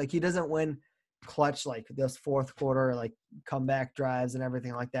clutch. Like he doesn't win clutch like this fourth quarter, like comeback drives and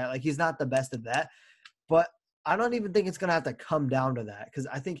everything like that. Like he's not the best at that. But I don't even think it's going to have to come down to that because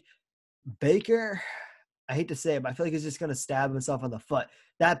I think Baker, I hate to say it, but I feel like he's just going to stab himself in the foot.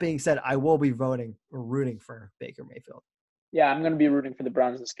 That being said, I will be rooting for Baker Mayfield. Yeah, I'm going to be rooting for the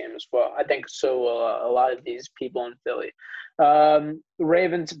Browns this game as well. I think so will a lot of these people in Philly.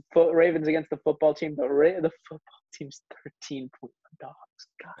 Ravens against the football team. The football team's 13-point dogs.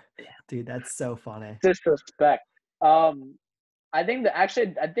 God damn. Dude, that's so funny. Disrespect. I think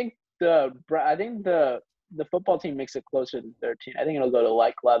the football team makes it closer than 13. I think it'll go to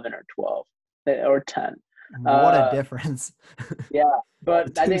like 11 or 12 or 10. What a difference. Yeah,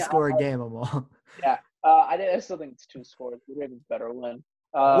 but I think score a game of all. Yeah. I still think it's 2 scores. The Ravens better win.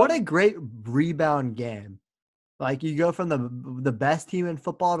 What a great rebound game. Like you go from the best team in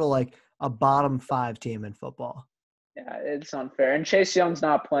football to like a bottom 5 team in football. Yeah, it's unfair. And Chase Young's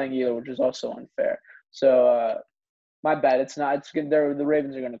not playing either, which is also unfair. So my bad. It's not. It's good. The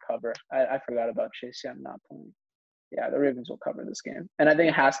Ravens are going to cover. I forgot about Chase Young not playing. Yeah, the Ravens will cover this game. And I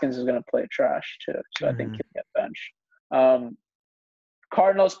think Haskins is going to play trash too. So I think he'll get benched.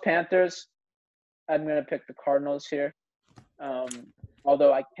 Cardinals Panthers. I'm going to pick the Cardinals here,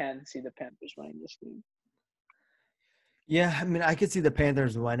 although I can see the Panthers winning this game. Yeah, I mean, I could see the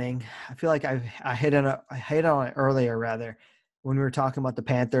Panthers winning. I feel like I hit on it earlier, rather, when we were talking about the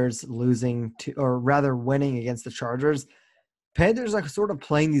Panthers losing to, or rather winning against the Chargers. Panthers are sort of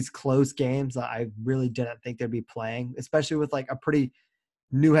playing these close games that I really didn't think they'd be playing, especially with like a pretty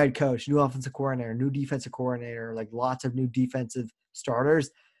new head coach, new offensive coordinator, new defensive coordinator, like lots of new defensive starters.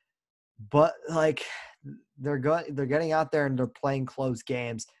 But like they're getting out there and they're playing close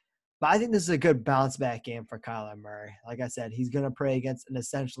games. But I think this is a good bounce back game for Kyler Murray. Like I said, he's going to play against an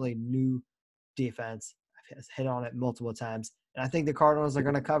essentially new defense. I've hit on it multiple times, and I think the Cardinals are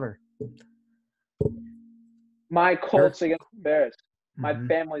going to cover. My Colts against the Bears. My Mm-hmm.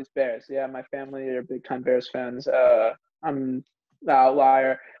 family's Bears. Yeah, my family are big time Bears fans. I'm the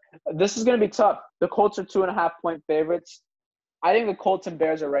outlier. This is going to be tough. The Colts are 2.5-point favorites. I think the Colts and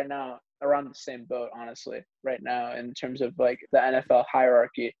Bears are right now around the same boat, honestly, right now in terms of like the NFL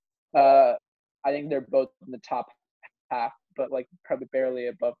hierarchy. I think they're both in the top half, but like probably barely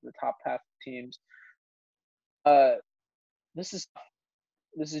above the top half teams. This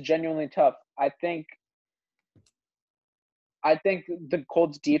is genuinely tough. I think the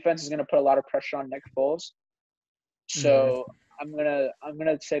Colts defense is going to put a lot of pressure on Nick Foles. So I'm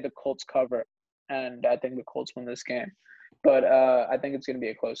gonna say the Colts cover, and I think the Colts win this game. But I think it's gonna be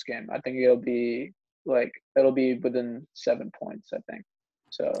a close game. I think it'll be within 7 points. I think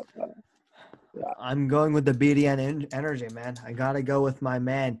so. Yeah. I'm going with the BDN energy, man. I gotta go with my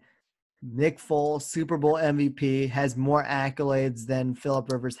man, Nick Foles, Super Bowl MVP, has more accolades than Phillip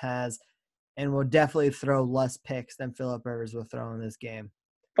Rivers has, and will definitely throw less picks than Phillip Rivers will throw in this game.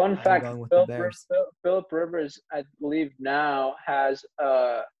 Fun fact: going with the Bears. Phillip Rivers, I believe now has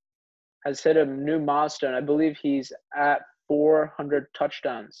hit a new milestone. I believe he's at 400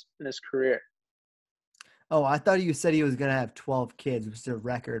 touchdowns in his career. Oh, I thought you said he was going to have 12 kids, which is a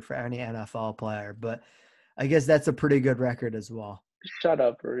record for any NFL player. But I guess that's a pretty good record as well. Shut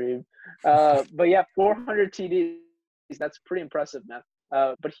up, Reem. But yeah, 400 TDs. That's pretty impressive, man.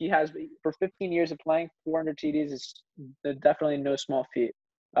 But he has, for 15 years of playing, 400 TDs is definitely no small feat.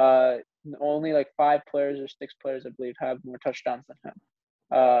 Only like 5 players or 6 players, I believe, have more touchdowns than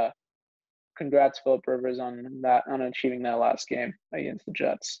him. Congrats, Phillip Rivers, on achieving that last game against the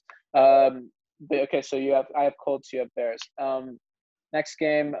Jets. Okay, so I have Colts, you have Bears. Next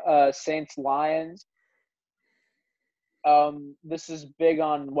game, Saints Lions. This is big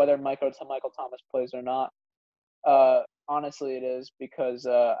on whether Michael Thomas plays or not. Honestly, it is because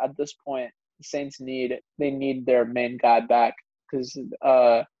at this point, the Saints need their main guy back because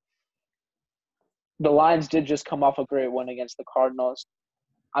the Lions did just come off a great win against the Cardinals.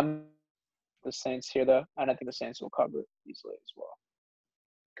 I'm the Saints here though, and I think the Saints will cover it easily as well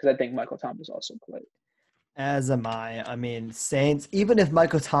because I think Michael Thomas also played. As am I. I mean, Saints. Even if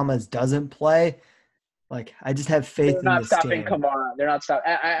Michael Thomas doesn't play, like I just have faith in this team. Kamara. They're not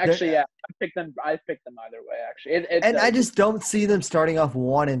stopping. I picked them. I picked them either way. Actually, I just don't see them starting off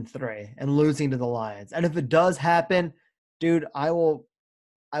 1-3 and losing to the Lions. And if it does happen, dude, I will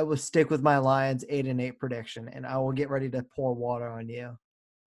stick with my Lions 8-8 prediction, and I will get ready to pour water on you.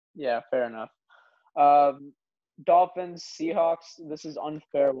 Yeah, fair enough. Dolphins, Seahawks. This is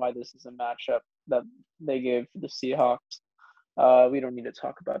unfair why this is a matchup that they gave the Seahawks. We don't need to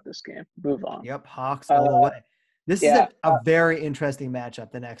talk about this game. Move on. Yep, Hawks all the way. This is a very interesting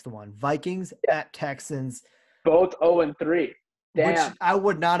matchup, the next one. Vikings at Texans. Both 0-3. Damn. Which I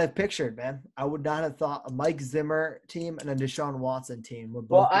would not have pictured, man. I would not have thought a Mike Zimmer team and a Deshaun Watson team would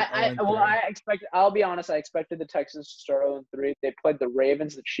both I'll be honest, I expected the Texans to start 0-3. They played the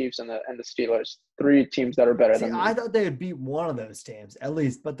Ravens, the Chiefs, and the Steelers. 3 teams that are better than them. I thought they would beat one of those teams, at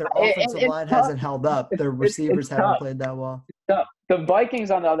least, but their offensive line hasn't held up. Their receivers haven't played that well. It's tough. The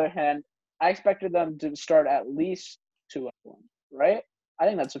Vikings, on the other hand, I expected them to start at least 2-1, right? I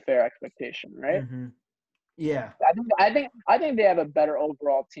think that's a fair expectation, right? Mm-hmm. Yeah, I think they have a better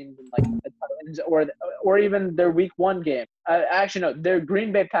overall team than like the Titans or even their Week 1 game. Actually, no, their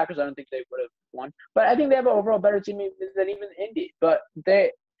Green Bay Packers. I don't think they would have won, but I think they have an overall better team than even Indy. But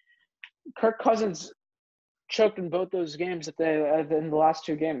Kirk Cousins choked in both those games in the last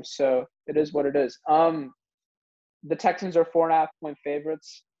 2 games, so it is what it is. The Texans are 4.5-point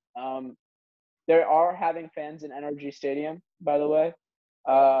favorites. They are having fans in NRG Stadium, by the way.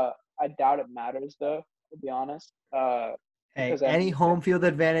 I doubt it matters though. To be honest. Hey, any home field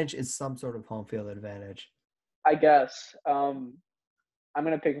advantage is some sort of home field advantage. I guess. I'm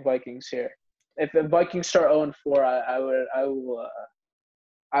gonna pick Vikings here. If the Vikings start 0-4,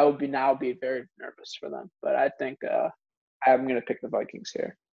 I would be very nervous for them. But I think I'm gonna pick the Vikings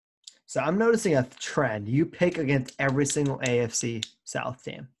here. So I'm noticing a trend. You pick against every single AFC South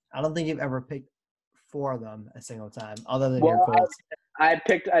team. I don't think you've ever picked 4 of them a single time, other than your Colts. I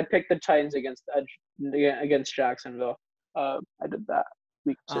picked the Titans against Jacksonville. I did that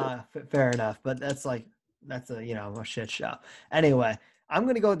week 2. Fair enough, but that's like that's a shit show. Anyway, I'm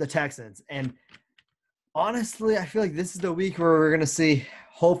gonna go with the Texans, and honestly, I feel like this is the week where we're gonna see.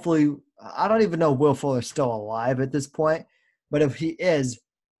 Hopefully, I don't even know Will Fuller's still alive at this point, but if he is,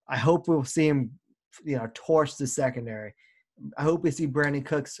 I hope we'll see him, torch the secondary. I hope we see Brandon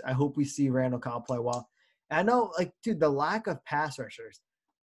Cooks. I hope we see Randall Cobb play well. And I know, dude, the lack of pass rushers.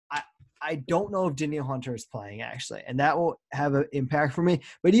 I don't know if Danielle Hunter is playing, actually, and that will have an impact for me.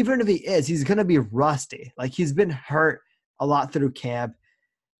 But even if he is, he's going to be rusty. He's been hurt a lot through camp,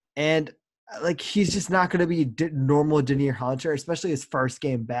 and he's just not going to be normal Danielle Hunter, especially his first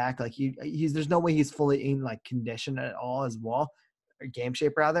game back. There's no way he's fully in condition at all as well, or game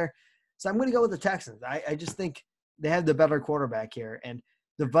shape rather. So I'm going to go with the Texans. I just think they have the better quarterback here, and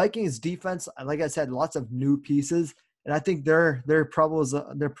the Vikings defense, like I said, lots of new pieces. And I think their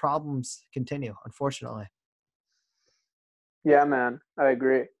problems continue, unfortunately. Yeah, man, I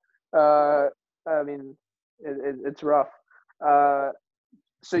agree. I mean, it's rough. So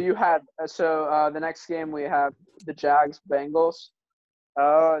the next game we have the Jags Bengals.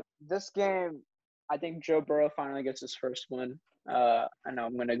 This game, I think Joe Burrow finally gets his first win. I know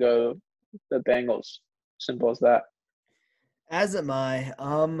I'm gonna go the Bengals. Simple as that. As am I.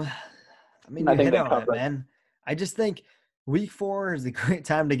 You I think hit they on it, cover. man. I just think week 4 is a great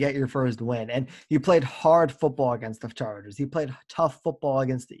time to get your first win. And he played hard football against the Chargers. He played tough football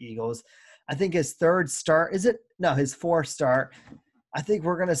against the Eagles. I think his his fourth start. I think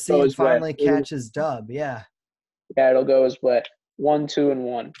we're going to see him finally catch his dub. Yeah. Yeah, it'll go his way. 1, 2, and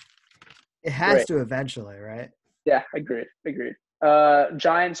 1. It has to eventually, right? Yeah, agreed.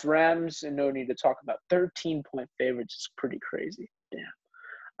 Giants, Rams, and no need to talk about 13-point favorites is pretty crazy.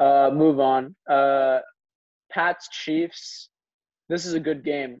 Damn. Move on. Pats, Chiefs. This is a good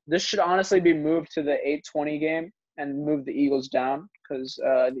game. This should honestly be moved to the 8:20 game and move the Eagles down because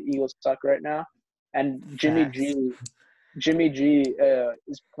the Eagles suck right now. And Jimmy G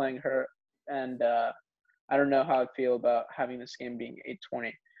is playing hurt, and I don't know how I feel about having this game being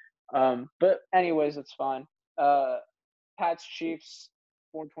 8:20. But anyways, it's fine. Pats, Chiefs,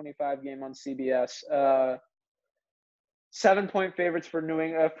 4:25 game on CBS. 7-point favorites for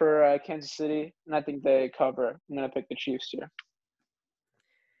Kansas City, and I think they cover. I'm gonna pick the Chiefs here.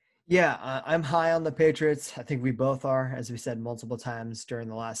 Yeah, I'm high on the Patriots. I think we both are, as we said multiple times during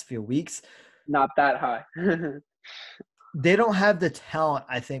the last few weeks. Not that high. They don't have the talent,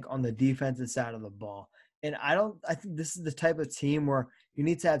 I think, on the defensive side of the ball. And I think this is the type of team where you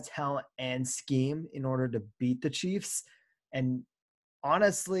need to have talent and scheme in order to beat the Chiefs. And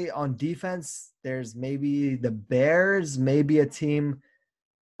honestly, on defense, there's maybe the Bears, maybe a team.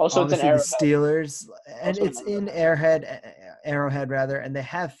 Also, obviously it's the Steelers, and it's in Arrowhead rather, and they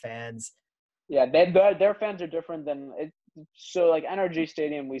have fans. Yeah, their fans are different than it. So NRG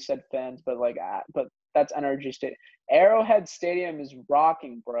Stadium, we said fans, but that's NRG Stadium. Arrowhead Stadium is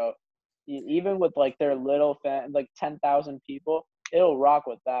rocking, bro. Even with their little fan, 10,000 people, it'll rock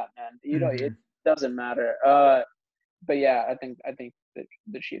with that, man. It doesn't matter. But yeah, I think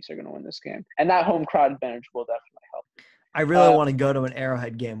the Chiefs are gonna win this game, and that home crowd advantage will definitely help. I really want to go to an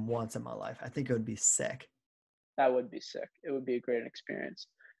Arrowhead game once in my life. I think it would be sick. That would be sick. It would be a great experience.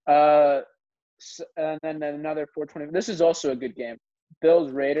 And then another 4:20. This is also a good game.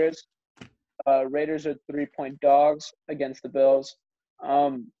 Bills Raiders. Raiders are 3-point dogs against the Bills.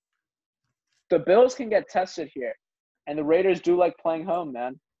 The Bills can get tested here, and the Raiders do like playing home,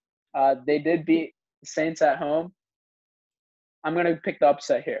 man. They did beat the Saints at home. I'm gonna pick the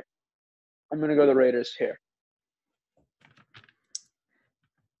upset here. I'm gonna go the Raiders here.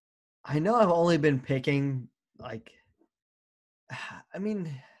 I know I've only been picking I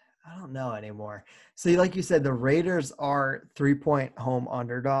don't know anymore. So like you said, the Raiders are 3-point home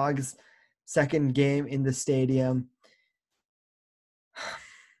underdogs. Second game in the stadium.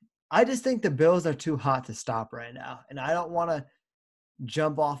 I just think the Bills are too hot to stop right now. And I don't want to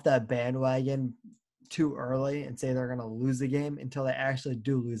jump off that bandwagon too early and say they're going to lose the game until they actually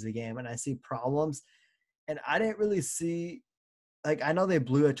do lose the game. And I see problems. And I didn't really see I know they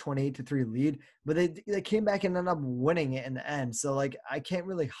blew a 28-3 lead, but they came back and ended up winning it in the end. So I can't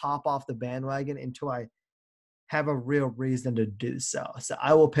really hop off the bandwagon until I have a real reason to do so. So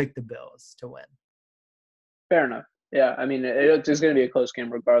I will pick the Bills to win. Fair enough. Yeah, it's going to be a close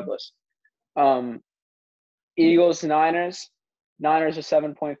game regardless. Eagles, Niners. Niners are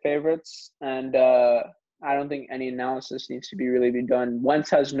 7-point favorites, and I don't think any analysis needs to be done. Wentz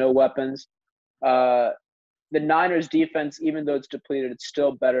has no weapons. The Niners defense, even though it's depleted, it's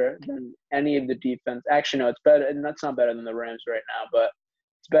still better than any of the defense. Actually, no, it's better, and that's not better than the Rams right now, but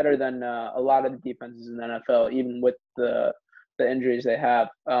it's better than a lot of the defenses in the NFL, even with the injuries they have.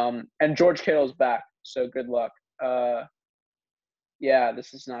 And George Kittle's back. So good luck. Yeah,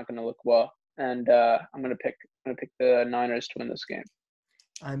 this is not going to look well, and I'm gonna pick the Niners to win this game.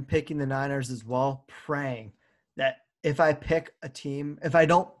 I'm picking the Niners as well, praying that if I pick a team, if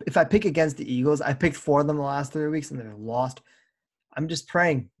I pick against the Eagles, I picked 4 of them the last 3 weeks and they've lost. I'm just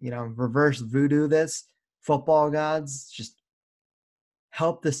praying, reverse voodoo this. Football gods, just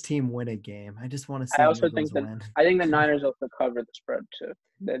help this team win a game. I just want to see I the also Eagles win. I think the Niners also cover the spread too.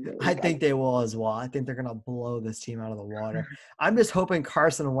 I think they will as well. I think they're going to blow this team out of the water. I'm just hoping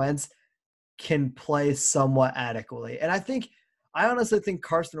Carson Wentz can play somewhat adequately. And I honestly think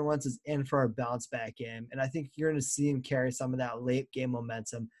Carson Wentz is in for a bounce back game. And I think you're going to see him carry some of that late game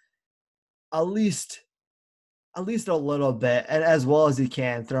momentum at least a little bit, and as well as he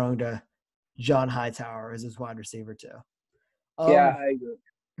can, throwing to John Hightower as his wide receiver too. Yeah, I agree.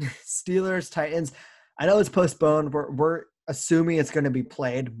 Steelers, Titans. I know it's postponed. We're assuming it's going to be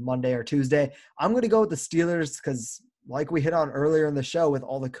played Monday or Tuesday. I'm going to go with the Steelers because, like we hit on earlier in the show with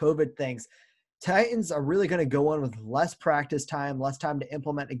all the COVID things, Titans are really going to go in with less practice time, less time to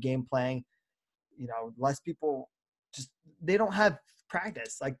implement a game plan. Less people they don't have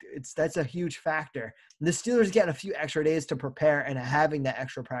practice. That's a huge factor. And the Steelers getting a few extra days to prepare and having that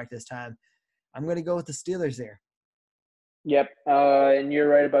extra practice time. I'm going to go with the Steelers here. Yep, and you're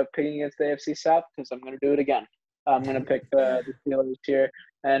right about picking against the AFC South because I'm going to do it again. I'm going to pick the Steelers here,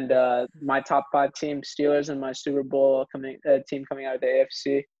 and my top 5 team, Steelers, and my Super Bowl team coming out of the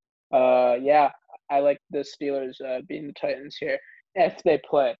AFC. Yeah, I like the Steelers beating the Titans here if they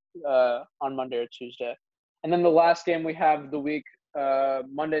play on Monday or Tuesday. And then the last game we have of the week,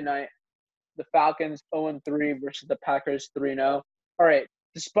 Monday night, the Falcons 0-3 versus the Packers 3-0. All right,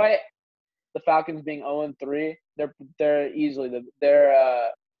 despite the Falcons being 0-3, they're easily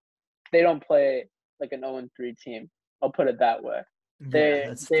they don't play like an 0-3 team. I'll put it that way.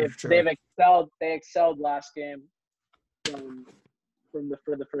 They've excelled last game for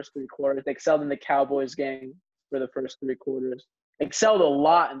the first 3 quarters. They excelled in the Cowboys game for the first 3 quarters. Excelled a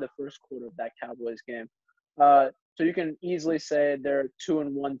lot in the first quarter of that Cowboys game. So you can easily say they're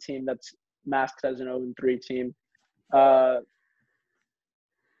 2-1 team that's masked as an 0-3 team.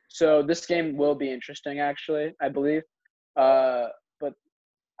 So this game will be interesting, actually, I believe. But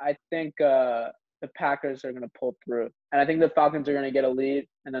I think the Packers are going to pull through. And I think the Falcons are going to get a lead,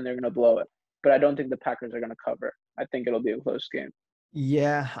 and then they're going to blow it. But I don't think the Packers are going to cover. I think it'll be a close game.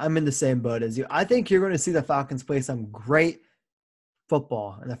 Yeah, I'm in the same boat as you. I think you're going to see the Falcons play some great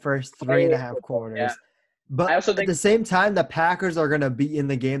football in the first 3.5 quarters. Yeah. But at the same time, the Packers are going to be in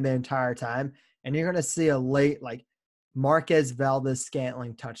the game the entire time. And you're going to see a late, Marquez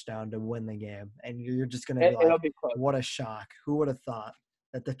Valdez-Scantling touchdown to win the game. And you're just going to be what a shock. Who would have thought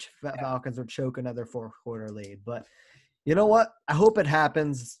that the Falcons would choke another 4th-quarter lead? But you know what? I hope it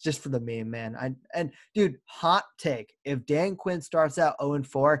happens just for the meme, man. Dude, hot take. If Dan Quinn starts out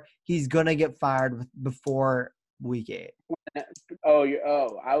 0-4, he's going to get fired before Week 8.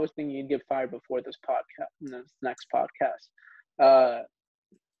 I was thinking you'd get fired before this next podcast.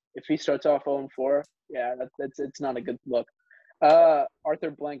 If he starts off 0-4, yeah, it's not a good look.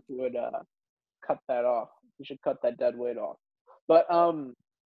 Arthur Blank would cut that off. He should cut that dead weight off. But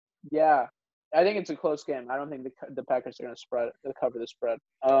yeah, I think it's a close game. I don't think the Packers are going to cover the spread.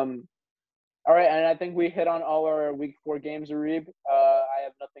 All right, and I think we hit on all our Week 4 games, Arib. I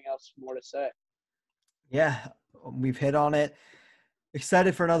have nothing else more to say. Yeah, we've hit on it.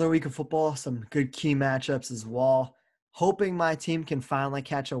 Excited for another week of football. Some good key matchups as well. Hoping my team can finally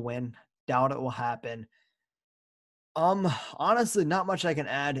catch a win. Doubt it will happen. Honestly, not much I can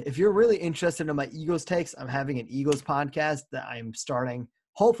add. If you're really interested in my Eagles takes, I'm having an Eagles podcast that I'm starting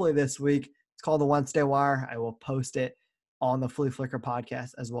hopefully this week. It's called the Wednesday Wire. I will post it on the Fleaflicker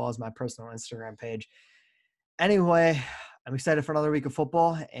podcast as well as my personal Instagram page. Anyway, I'm excited for another week of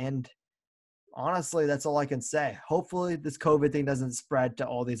football, and honestly, that's all I can say. Hopefully this COVID thing doesn't spread to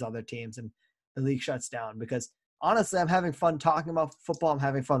all these other teams and the league shuts down, because honestly, I'm having fun talking about football. I'm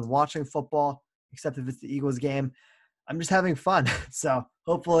having fun watching football, except if it's the Eagles game. I'm just having fun. So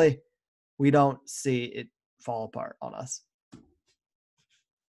hopefully we don't see it fall apart on us.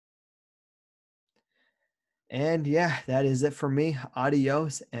 And yeah, that is it for me.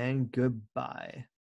 Adios and goodbye.